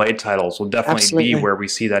mainstream AAA titles, will definitely be where we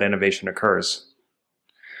see that innovation occurs.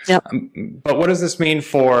 Yep. But what does this mean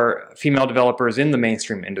for female developers in the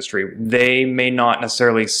mainstream industry? They may not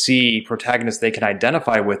necessarily see protagonists they can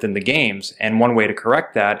identify with in the games, and one way to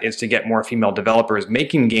correct that is to get more female developers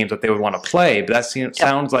making games that they would want to play, but that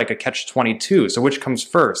sounds like a catch-22. So which comes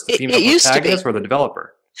first, the female protagonist or the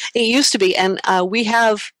developer? It used to be, and we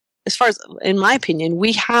have, as far as, in my opinion,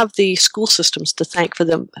 we have the school systems to thank for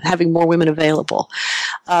them having more women available.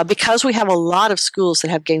 Because we have a lot of schools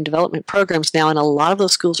that have game development programs now, and a lot of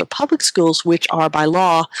those schools are public schools, which are by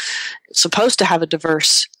law supposed to have a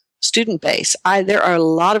diverse student base. There are a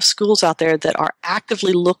lot of schools out there that are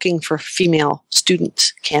actively looking for female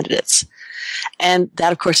student candidates. And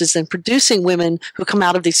that, of course, is then producing women who come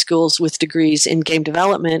out of these schools with degrees in game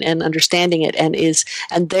development and understanding it,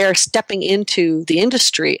 and they're stepping into the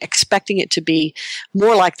industry expecting it to be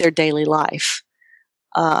more like their daily life.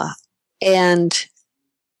 And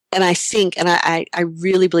I think, and I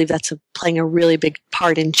really believe that's playing a really big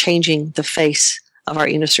part in changing the face of our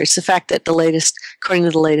industry. It's the fact that according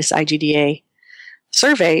to the latest IGDA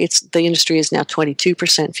survey, the industry is now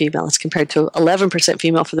 22% female. It's compared to 11%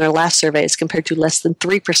 female from their last survey. It's compared to less than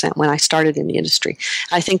 3% when I started in the industry.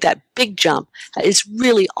 I think that big jump is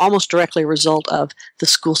really almost directly a result of the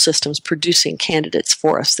school systems producing candidates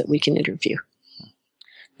for us that we can interview.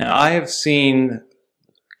 Now, I have seen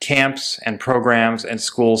camps and programs and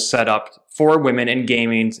schools set up for women in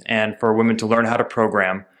gaming and for women to learn how to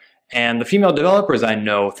program. And the female developers I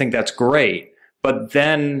know think that's great. But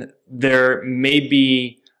then there may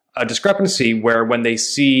be a discrepancy where when they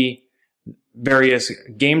see various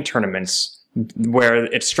game tournaments where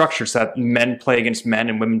it's structured so that men play against men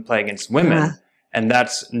and women play against women, and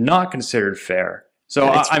that's not considered fair. So,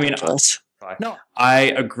 I mean, no, I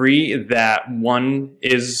agree that one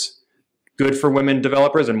is good for women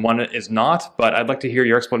developers and one is not, but I'd like to hear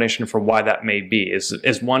your explanation for why that may be. Is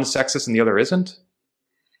one sexist and the other isn't?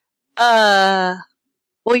 Well,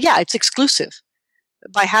 yeah, it's exclusive.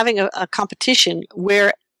 By having a competition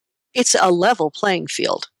where it's a level playing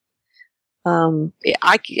field.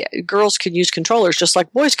 Girls can use controllers just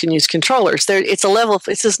like boys can use controllers. It's a level.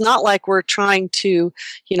 It's just not like we're trying to,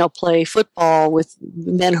 play football with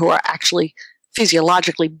men who are actually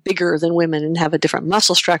physiologically bigger than women and have a different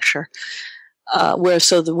muscle structure.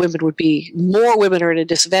 So the more women are at a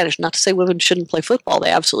disadvantage. Not to say women shouldn't play football. They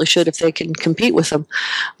absolutely should if they can compete with them.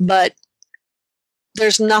 But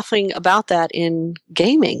there's nothing about that in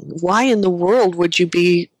gaming. Why in the world would you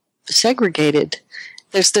be segregated?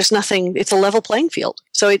 There's nothing. It's a level playing field.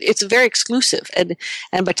 So it's very exclusive. And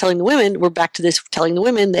by telling the women, we're back to this, telling the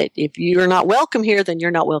women that if you're not welcome here, then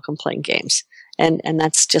you're not welcome playing games. And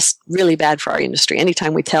that's just really bad for our industry.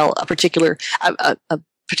 Anytime we tell a particular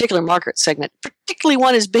market segment, particularly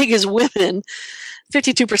one as big as women,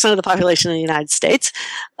 52% of the population in the United States,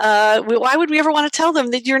 why would we ever want to tell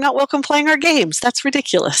them that you're not welcome playing our games? That's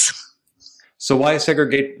ridiculous. So why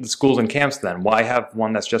segregate the schools and camps then? Why have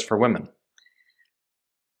one that's just for women?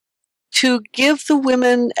 To give the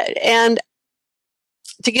women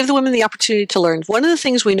the opportunity to learn. One of the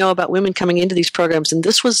things we know about women coming into these programs, and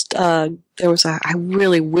this was, I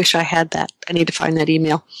really wish I had that. I need to find that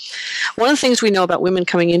email. One of the things we know about women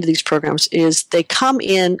coming into these programs is they come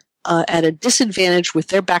in at a disadvantage with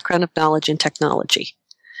their background of knowledge in technology.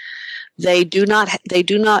 They're not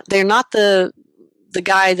the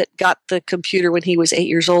guy that got the computer when he was 8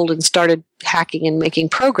 years old and started hacking and making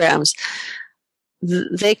programs.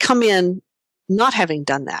 They come in not having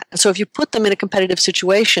done that. And so if you put them in a competitive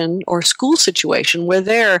situation or school situation where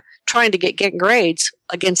they're trying to get grades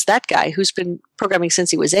against that guy who's been programming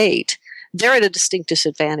since he was 8, they're at a distinct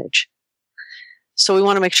disadvantage. So we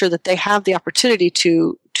want to make sure that they have the opportunity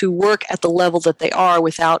to work at the level that they are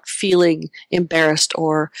without feeling embarrassed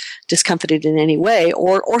or discomfited in any way,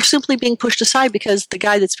 or simply being pushed aside because the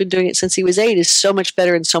guy that's been doing it since he was 8 is so much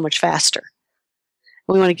better and so much faster.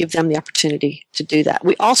 We want to give them the opportunity to do that.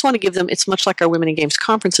 We also want to give them, it's much like our Women in Games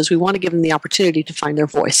conferences, we want to give them the opportunity to find their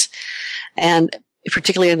voice. And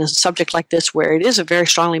particularly in a subject like this where it is a very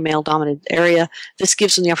strongly male-dominated area, this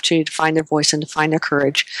gives them the opportunity to find their voice and to find their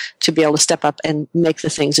courage to be able to step up and make the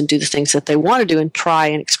things and do the things that they want to do and try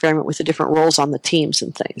and experiment with the different roles on the teams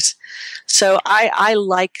and things. So I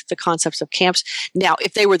like the concepts of camps. Now,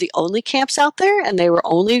 if they were the only camps out there and they were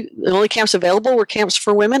the only camps available were camps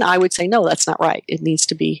for women, I would say, no, that's not right. It needs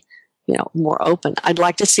to be, more open. I'd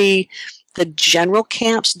like to see the general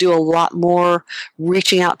camps do a lot more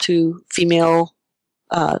reaching out to female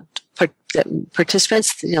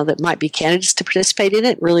participants, that might be candidates to participate in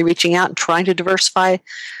it, really reaching out and trying to diversify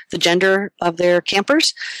the gender of their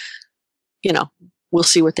campers. We'll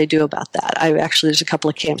see what they do about that. There's a couple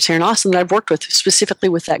of camps here in Austin that I've worked with specifically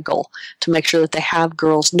with that goal, to make sure that they have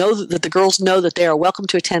girls that the girls know that they are welcome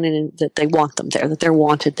to attend and that they want them there, that they're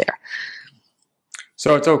wanted there.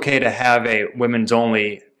 So it's okay to have a women's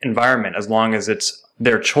only environment as long as it's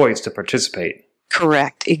their choice to participate.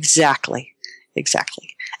 Correct. Exactly.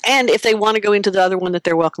 And if they want to go into the other one, that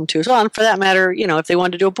they're welcome to as well. And for that matter, if they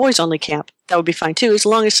want to do a boys-only camp, that would be fine too, as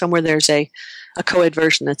long as somewhere there's a co-ed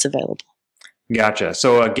version that's available. Gotcha.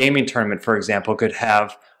 So a gaming tournament, for example, could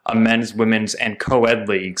have a men's, women's, and co-ed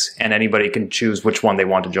leagues, and anybody can choose which one they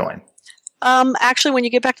want to join. Actually, when you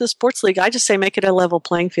get back to the sports league, I just say make it a level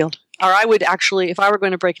playing field. Or I would actually, if I were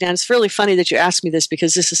going to break it down, it's really funny that you asked me this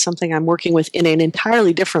because this is something I'm working with in an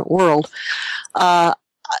entirely different world.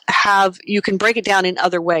 You can break it down in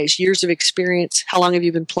other ways: years of experience, how long have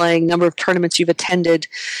you been playing, number of tournaments you've attended,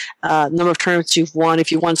 number of tournaments you've won.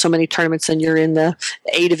 If you won so many tournaments, then you're in the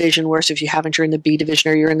A division, whereas if you haven't, you're in the B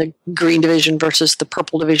division, or you're in the green division versus the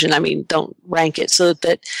purple division. Don't rank it, so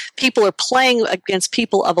that people are playing against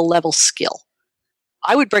people of a level skill.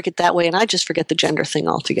 I would break it that way, and I just forget the gender thing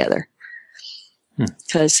altogether.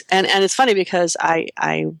 Because and it's funny because I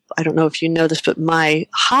don't know if you know this, but my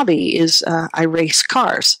hobby is I race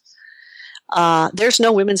cars. There's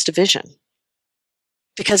no women's division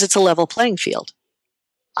because it's a level playing field.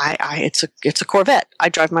 It's a Corvette. I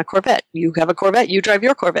drive my Corvette. You have a Corvette. You drive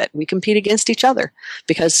your Corvette. We compete against each other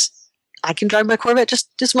because I can drive my Corvette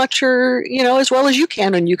just as much or as well as you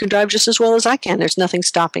can, and you can drive just as well as I can. There's nothing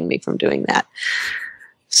stopping me from doing that.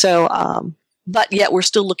 So, but yet we're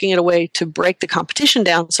still looking at a way to break the competition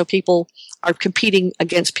down so people are competing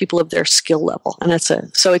against people of their skill level, and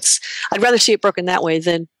I'd rather see it broken that way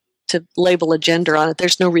than to label a gender on it.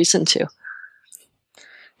 There's no reason to.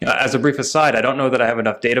 As a brief aside, I don't know that I have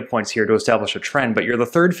enough data points here to establish a trend, but you're the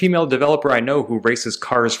third female developer I know who races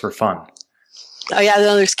cars for fun. Oh yeah,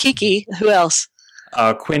 there's Kiki. Who else?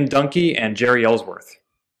 Quinn Dunkey and Jerry Ellsworth.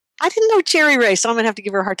 I didn't know Jerry Ray, so I'm going to have to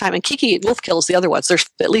give her a hard time. And Kiki Wolfkill's the other ones. There's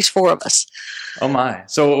at least 4 of us. Oh my.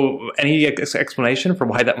 So any explanation for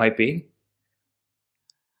why that might be?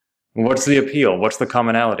 What's the appeal? What's the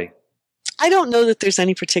commonality? I don't know that there's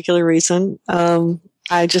any particular reason.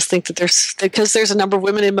 I just think that there's a number of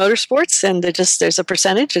women in motorsports, and there's a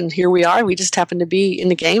percentage, and here we are. We just happen to be in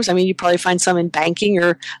the games. I mean, you probably find some in banking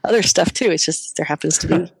or other stuff too. It's just there happens to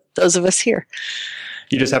be those of us here.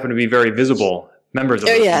 You just happen to be very visible members of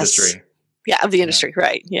the industry. Yeah, of the industry,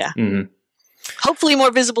 right? Yeah. Mm-hmm. Hopefully,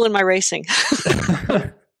 more visible in my racing.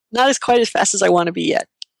 Not as quite as fast as I want to be yet.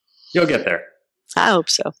 You'll get there. I hope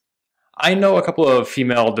so. I know a couple of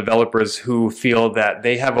female developers who feel that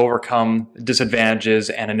they have overcome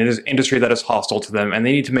disadvantages and an industry that is hostile to them, and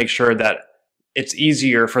they need to make sure that it's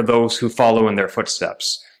easier for those who follow in their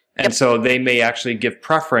footsteps. And so they may actually give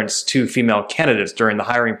preference to female candidates during the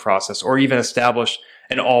hiring process, or even establish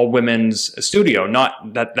an all-women's studio.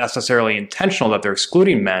 Not that that's necessarily intentional that they're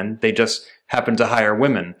excluding men, they just happen to hire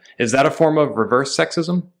women. Is that a form of reverse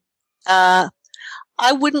sexism?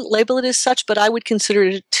 I wouldn't label it as such, but I would consider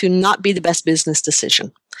it to not be the best business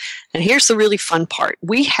decision. And here's the really fun part.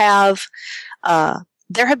 There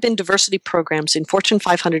have been diversity programs in Fortune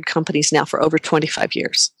 500 companies now for over 25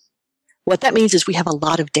 years. What that means is we have a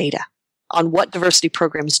lot of data on what diversity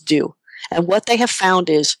programs do. And what they have found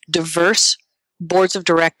is diverse boards of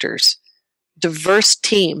directors, diverse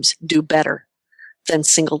teams do better than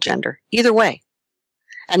single gender, either way.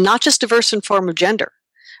 And not just diverse in form of gender,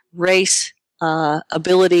 race,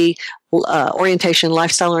 ability, orientation,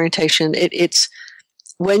 lifestyle orientation. It's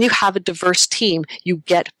when you have a diverse team, you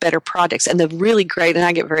get better products. And the really great, and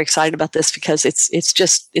I get very excited about this because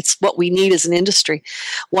it's what we need as an industry.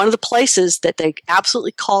 One of the places that they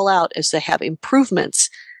absolutely call out as they have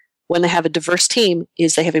improvements when they have a diverse team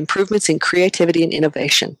is they have improvements in creativity and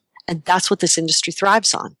innovation. And that's what this industry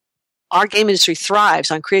thrives on. Our game industry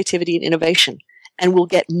thrives on creativity and innovation. And we'll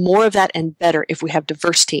get more of that and better if we have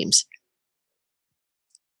diverse teams.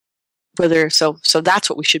 So that's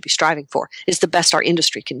what we should be striving for, is the best our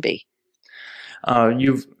industry can be.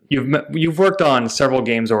 You've worked on several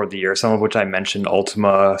games over the years, some of which I mentioned,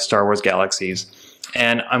 Ultima, Star Wars Galaxies.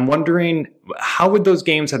 And I'm wondering, how would those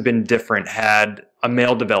games have been different had a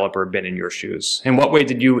male developer been in your shoes? In what way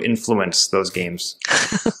did you influence those games?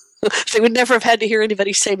 They would never have had to hear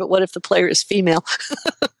anybody say, but what if the player is female?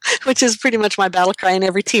 Which is pretty much my battle cry in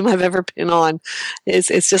every team I've ever been on.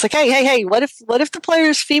 It's just like, hey, what if the player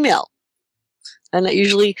is female? And it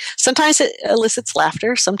usually, sometimes it elicits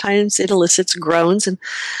laughter, sometimes it elicits groans, and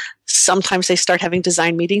sometimes they start having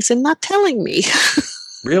design meetings and not telling me.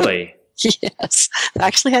 Really? Yes. I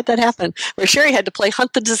actually had that happen, where Sheri had to play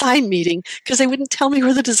hunt the design meeting because they wouldn't tell me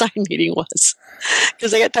where the design meeting was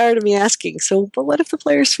because they got tired of me asking. So, but what if the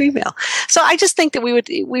player's female? So I just think that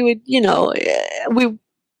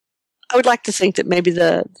I would like to think that maybe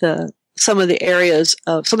some of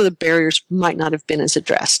the barriers might not have been as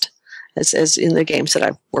addressed as in the games that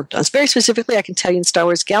I've worked on. Very specifically, I can tell you in Star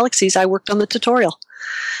Wars Galaxies, I worked on the tutorial.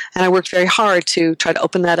 And I worked very hard to try to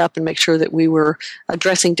open that up and make sure that we were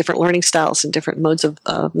addressing different learning styles and different modes of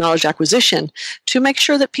knowledge acquisition to make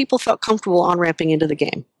sure that people felt comfortable on-ramping into the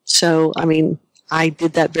game. So, I mean, I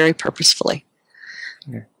did that very purposefully.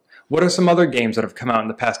 Okay. What are some other games that have come out in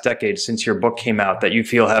the past decade since your book came out that you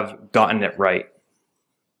feel have gotten it right?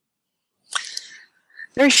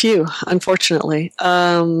 Very few, unfortunately.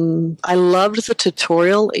 I loved the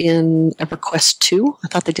tutorial in EverQuest 2. I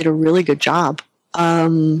thought they did a really good job.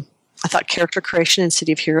 I thought character creation in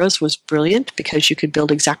City of Heroes was brilliant because you could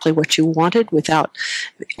build exactly what you wanted without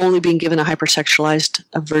only being given a hypersexualized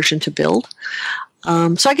version to build.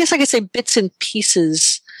 So I guess I could say bits and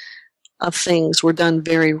pieces of things were done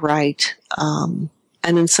very right. And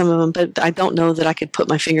then some of them, but I don't know that I could put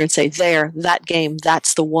my finger and say, that game,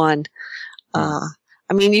 that's the one.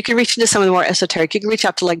 I mean, you can reach into some of the more esoteric. You can reach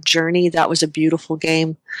out to like Journey. That was a beautiful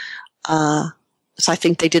game. So I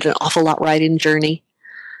think they did an awful lot right in Journey.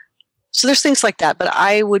 So there's things like that, but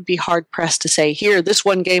I would be hard-pressed to say, here, this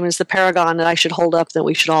one game is the paragon that I should hold up that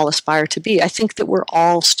we should all aspire to be. I think that we're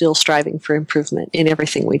all still striving for improvement in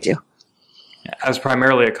everything we do. As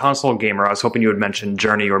primarily a console gamer, I was hoping you would mention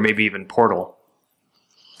Journey or maybe even Portal.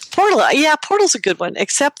 Portal, yeah, Portal's a good one,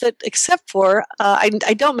 except for I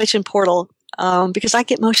don't mention Portal because I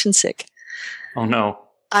get motion sick. Oh, no.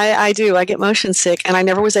 I do. I get motion sick, and I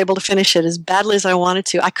never was able to finish it as badly as I wanted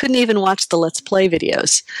to. I couldn't even watch the Let's Play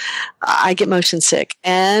videos. I get motion sick,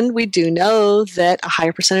 and we do know that a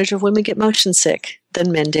higher percentage of women get motion sick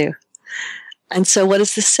than men do. And so what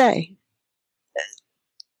does this say?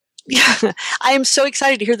 Yeah, I am so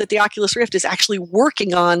excited to hear that the Oculus Rift is actually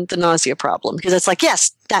working on the nausea problem, because it's like,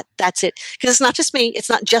 yes, that's it. Because it's not just me. It's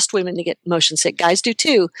not just women that get motion sick. Guys do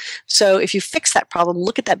too. So if you fix that problem,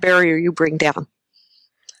 look at that barrier you bring down.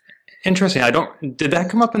 Interesting. Did that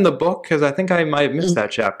come up in the book? Because I think I might have missed that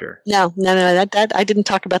chapter. No. That I didn't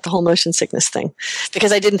talk about the whole motion sickness thing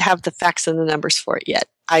because I didn't have the facts and the numbers for it yet.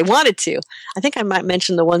 I wanted to. I think I might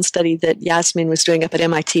mention the one study that Yasmin was doing up at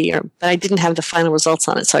MIT, but I didn't have the final results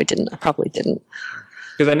on it, so I probably didn't.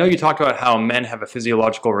 Because I know you talked about how men have a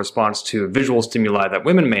physiological response to visual stimuli that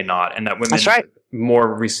women may not, and that women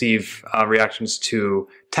more receive reactions to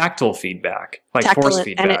tactile feedback, like force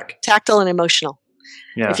feedback. Tactile and emotional.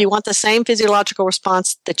 Yeah. If you want the same physiological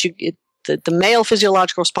response that the male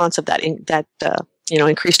physiological response of that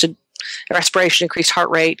increased respiration, increased heart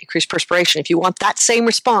rate, increased perspiration, if you want that same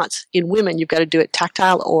response in women, you've got to do it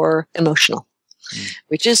tactile or emotional.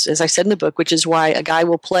 Which is, as I said in the book, which is why a guy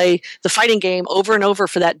will play the fighting game over and over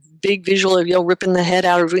for that big visual, ripping the head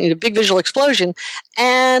out of a big visual explosion,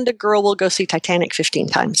 and a girl will go see Titanic 15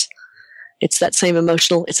 times. It's that same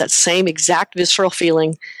emotional, it's that same exact visceral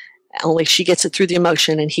feeling, only she gets it through the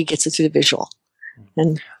emotion and he gets it through the visual.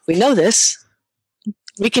 And we know this.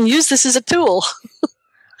 We can use this as a tool.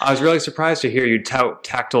 I was really surprised to hear you tout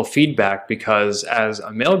tactile feedback, because as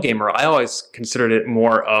a male gamer, I always considered it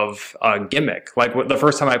more of a gimmick. Like the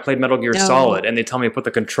first time I played Metal Gear Solid and they tell me to put the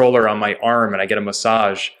controller on my arm and I get a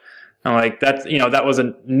massage. I'm like,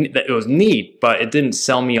 it was neat, but it didn't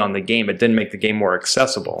sell me on the game. It didn't make the game more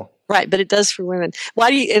accessible. Right, but it does for women.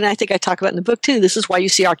 And I think I talk about in the book too, this is why you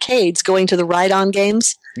see arcades going to the ride-on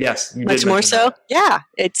games. Yes. Much more so. That. Yeah.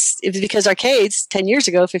 It's because arcades 10 years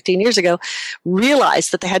ago, 15 years ago,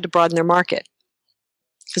 realized that they had to broaden their market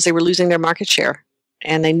because they were losing their market share.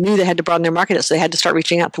 And they knew they had to broaden their market, so they had to start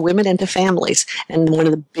reaching out to women and to families. And one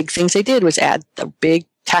of the big things they did was add the big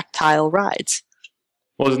tactile rides.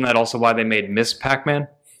 Well, isn't that also why they made Miss Pac-Man?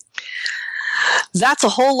 That's a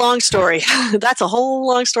whole long story. That's a whole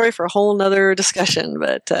long story for a whole nother discussion.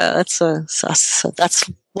 But that's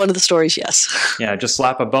one of the stories, yes. Yeah, just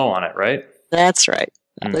slap a bow on it, right? That's right.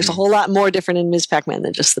 Mm-hmm. There's a whole lot more different in Ms. Pac-Man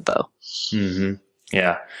than just the bow. Mm-hmm.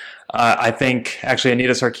 Yeah. I think, actually,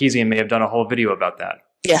 Anita Sarkeesian may have done a whole video about that.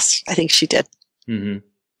 Yes, I think she did. Mm-hmm.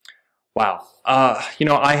 Wow.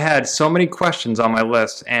 I had so many questions on my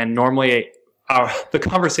list, and normally the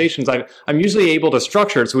conversations, I'm usually able to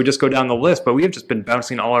structure it, so we just go down the list, but we have just been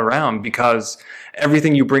bouncing all around because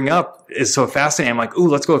everything you bring up is so fascinating. I'm like, ooh,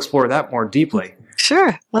 let's go explore that more deeply.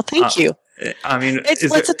 Sure. Well, thank you. I mean,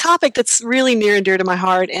 it's a topic that's really near and dear to my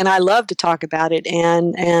heart, and I love to talk about it.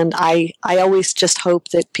 And I always just hope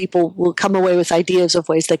that people will come away with ideas of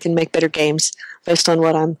ways they can make better games based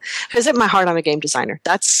on because at my heart, I'm a game designer.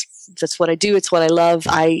 That's what I do. It's what I love.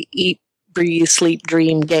 I eat, breathe, sleep,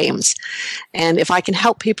 dream games. And if I can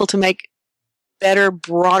help people to make better,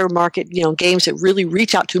 broader market, games that really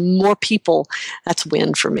reach out to more people, that's a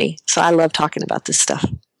win for me. So I love talking about this stuff.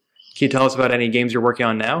 Can you tell us about any games you're working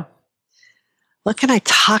on now? What can I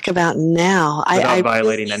talk about now? Without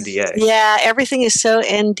violating NDA. Yeah, everything is so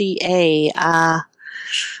NDA.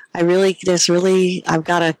 I've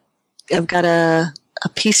got a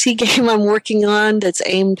PC game I'm working on that's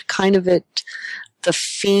aimed kind of at the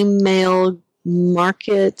female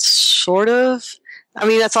market, sort of. I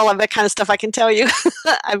mean, that's all of that kind of stuff I can tell you.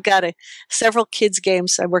 I've got several kids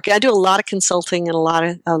games I work. I do a lot of consulting and a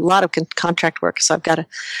lot of contract work. So I've got a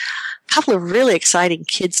couple of really exciting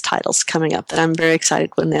kids titles coming up that I'm very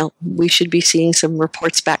excited we should be seeing some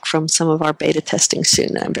reports back from some of our beta testing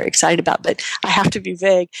soon that I'm very excited about, but I have to be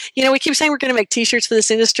vague. We keep saying we're going to make t-shirts for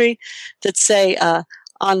this industry that say,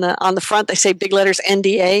 on the front, they say big letters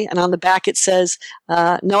NDA, and on the back it says,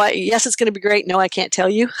 yes, it's going to be great. No, I can't tell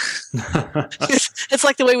you. It's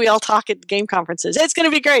like the way we all talk at game conferences. It's going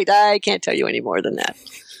to be great. I can't tell you any more than that.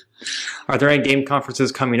 Are there any game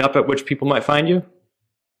conferences coming up at which people might find you?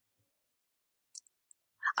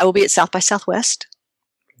 I will be at South by Southwest.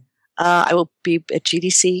 I will be at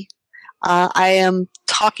GDC. I am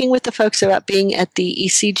talking with the folks about being at the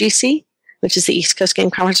ECGC, which is the East Coast Game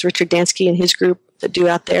Conference. Richard Dansky and his group that do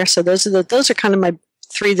out there. So those are kind of my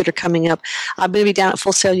 3 that are coming up. I'm going to be down at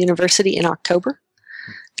Full Sail University in October.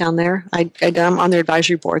 Down there, I'm on their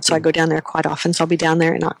advisory board, so I go down there quite often. So I'll be down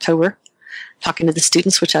there in October, talking to the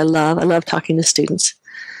students, which I love. I love talking to students.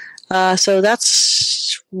 So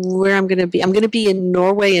that's where I'm going to be. I'm going to be in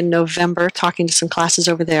Norway in November, talking to some classes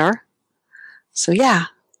over there. So yeah,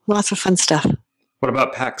 lots of fun stuff. What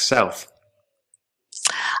about PAX South?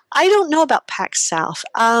 I don't know about PAX South.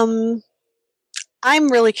 I'm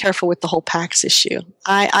really careful with the whole PAX issue.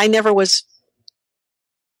 I never was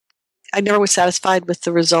satisfied with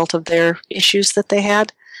the result of their issues that they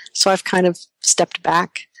had, so I've kind of stepped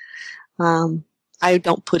back. I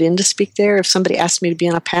don't put in to speak there. If somebody asked me to be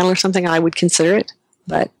on a panel or something, I would consider it.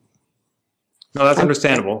 But no, that's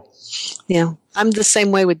understandable. Yeah, I'm the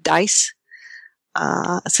same way with DICE.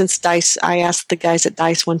 Since DICE, I asked the guys at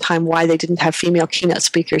DICE one time why they didn't have female keynote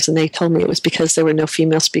speakers, and they told me it was because there were no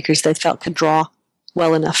female speakers they felt could draw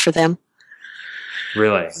well enough for them.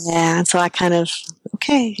 Really? Yeah, and so I kind of,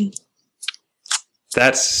 okay.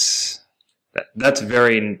 That's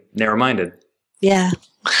very narrow-minded. Yeah.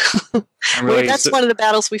 That's one of the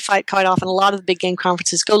battles we fight quite often. A lot of the big game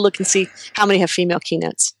conferences, go look and see how many have female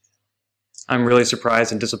keynotes. I'm really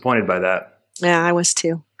surprised and disappointed by that. Yeah, I was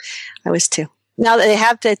too. Now, they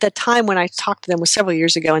have at the time when I talked to them was several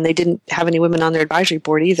years ago, and they didn't have any women on their advisory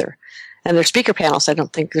board either. And their speaker panels, I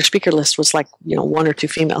don't think their speaker list was like 1 or 2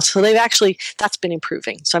 females. So that's been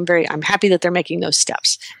improving. So I'm happy that they're making those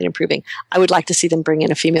steps and improving. I would like to see them bring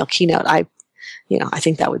in a female keynote. I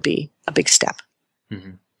think that would be a big step.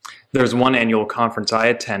 Mm-hmm. There's one annual conference I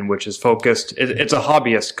attend, which is focused. It's a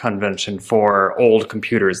hobbyist convention for old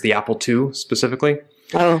computers, the Apple II specifically.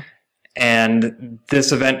 Oh. And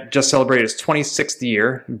this event just celebrated its 26th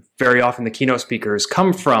year. Very often the keynote speakers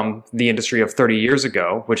come from the industry of 30 years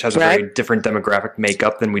ago, which has a very different demographic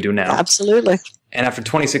makeup than we do now. Absolutely. And after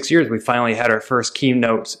 26 years, we finally had our first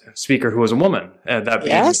keynote speaker who was a woman. That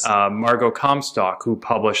being Margot Comstock, who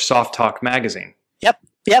published Soft Talk magazine.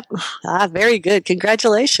 Yep. Very good.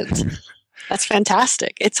 Congratulations. That's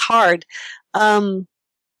fantastic. It's hard. You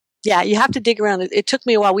have to dig around. It took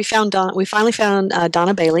me a while. We finally found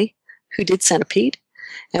Donna Bailey, who did Centipede,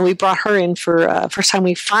 and we brought her in for first time.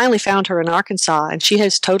 We finally found her in Arkansas, and she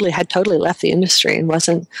had totally left the industry and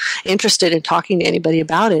wasn't interested in talking to anybody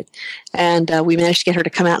about it. And we managed to get her to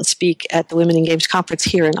come out and speak at the Women in Games conference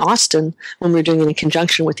here in Austin when we were doing it in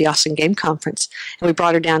conjunction with the Austin Game Conference. And we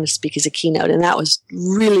brought her down to speak as a keynote, and that was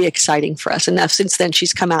really exciting for us. And now since then,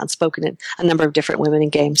 she's come out and spoken at a number of different Women in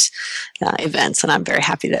Games events, and I'm very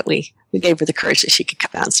happy that we gave her the courage that she could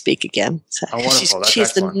come out and speak again. So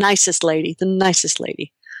she's the nicest lady.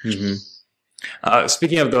 Mm-hmm.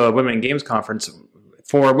 Speaking of the Women in Games Conference,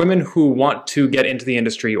 for women who want to get into the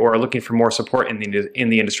industry or are looking for more support in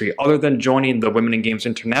the industry, other than joining the Women in Games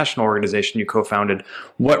International organization you co-founded,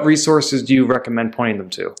 what resources do you recommend pointing them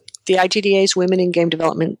to? The IGDA's Women in Game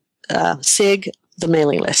Development SIG, the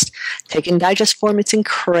mailing list. Taken digest form, it's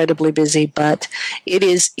incredibly busy, but it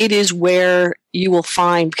is where you will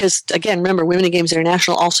find, because again, remember, Women in Games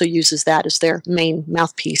International also uses that as their main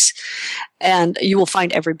mouthpiece, and you will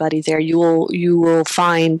find everybody there. You will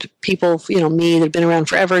find people, me, that have been around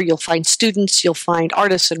forever. You'll find students, you'll find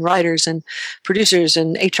artists and writers and producers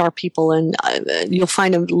and HR people, and you'll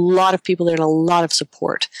find a lot of people there and a lot of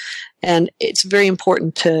support. And it's very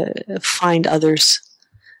important to find others.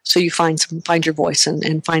 So you find your voice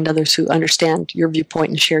and find others who understand your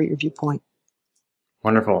viewpoint and share your viewpoint.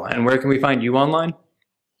 Wonderful. And where can we find you online?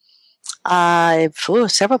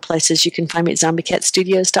 Several places. You can find me at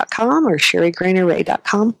zombiecatstudios.com or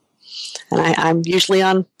sherigranerray.com. And I'm usually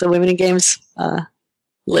on the Women in Games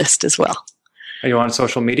list as well. Are you on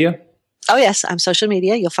social media? Oh, yes, I'm social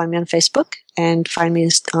media. You'll find me on Facebook and find me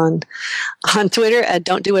on Twitter.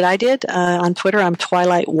 Don't do what I did. On Twitter, I'm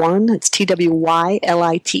Twilight1. It's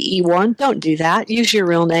TWYLITE1. Don't do that. Use your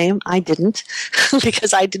real name. I didn't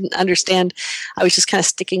because I didn't understand. I was just kind of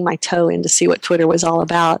sticking my toe in to see what Twitter was all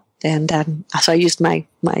about. And so I used my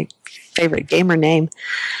favorite gamer name.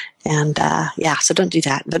 And so don't do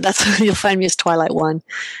that. But that's you'll find me as Twilight1,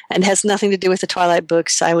 and it has nothing to do with the Twilight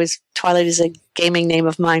books. Twilight is a gaming name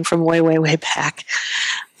of mine from way, way, way back.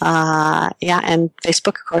 And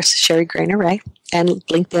Facebook, of course, Sheri Graner Ray, and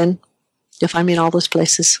LinkedIn. You'll find me in all those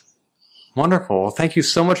places. Wonderful. Well, thank you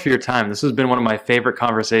so much for your time. This has been one of my favorite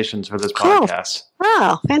conversations for this podcast.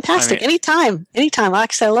 Wow, fantastic. Anytime. Like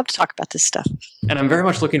I said, I love to talk about this stuff. And I'm very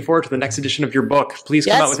much looking forward to the next edition of your book. Please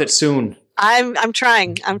come out with it soon. I'm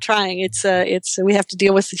trying. It's we have to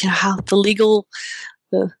deal with how the legal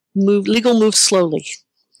moves slowly.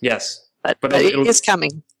 Yes, but it is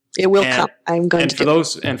coming. It will come. I'm going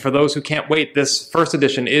to. For those who can't wait, this first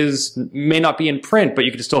edition may not be in print, but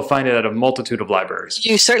you can still find it at a multitude of libraries.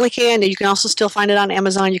 You certainly can. You can also still find it on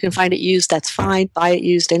Amazon. You can find it used. That's fine. Buy it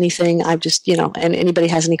used. Anything. I've just and anybody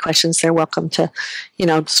has any questions, they're welcome to,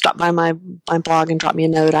 stop by my blog and drop me a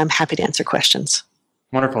note. I'm happy to answer questions.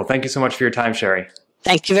 Wonderful. Thank you so much for your time, Sheri.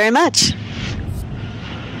 Thank you very much.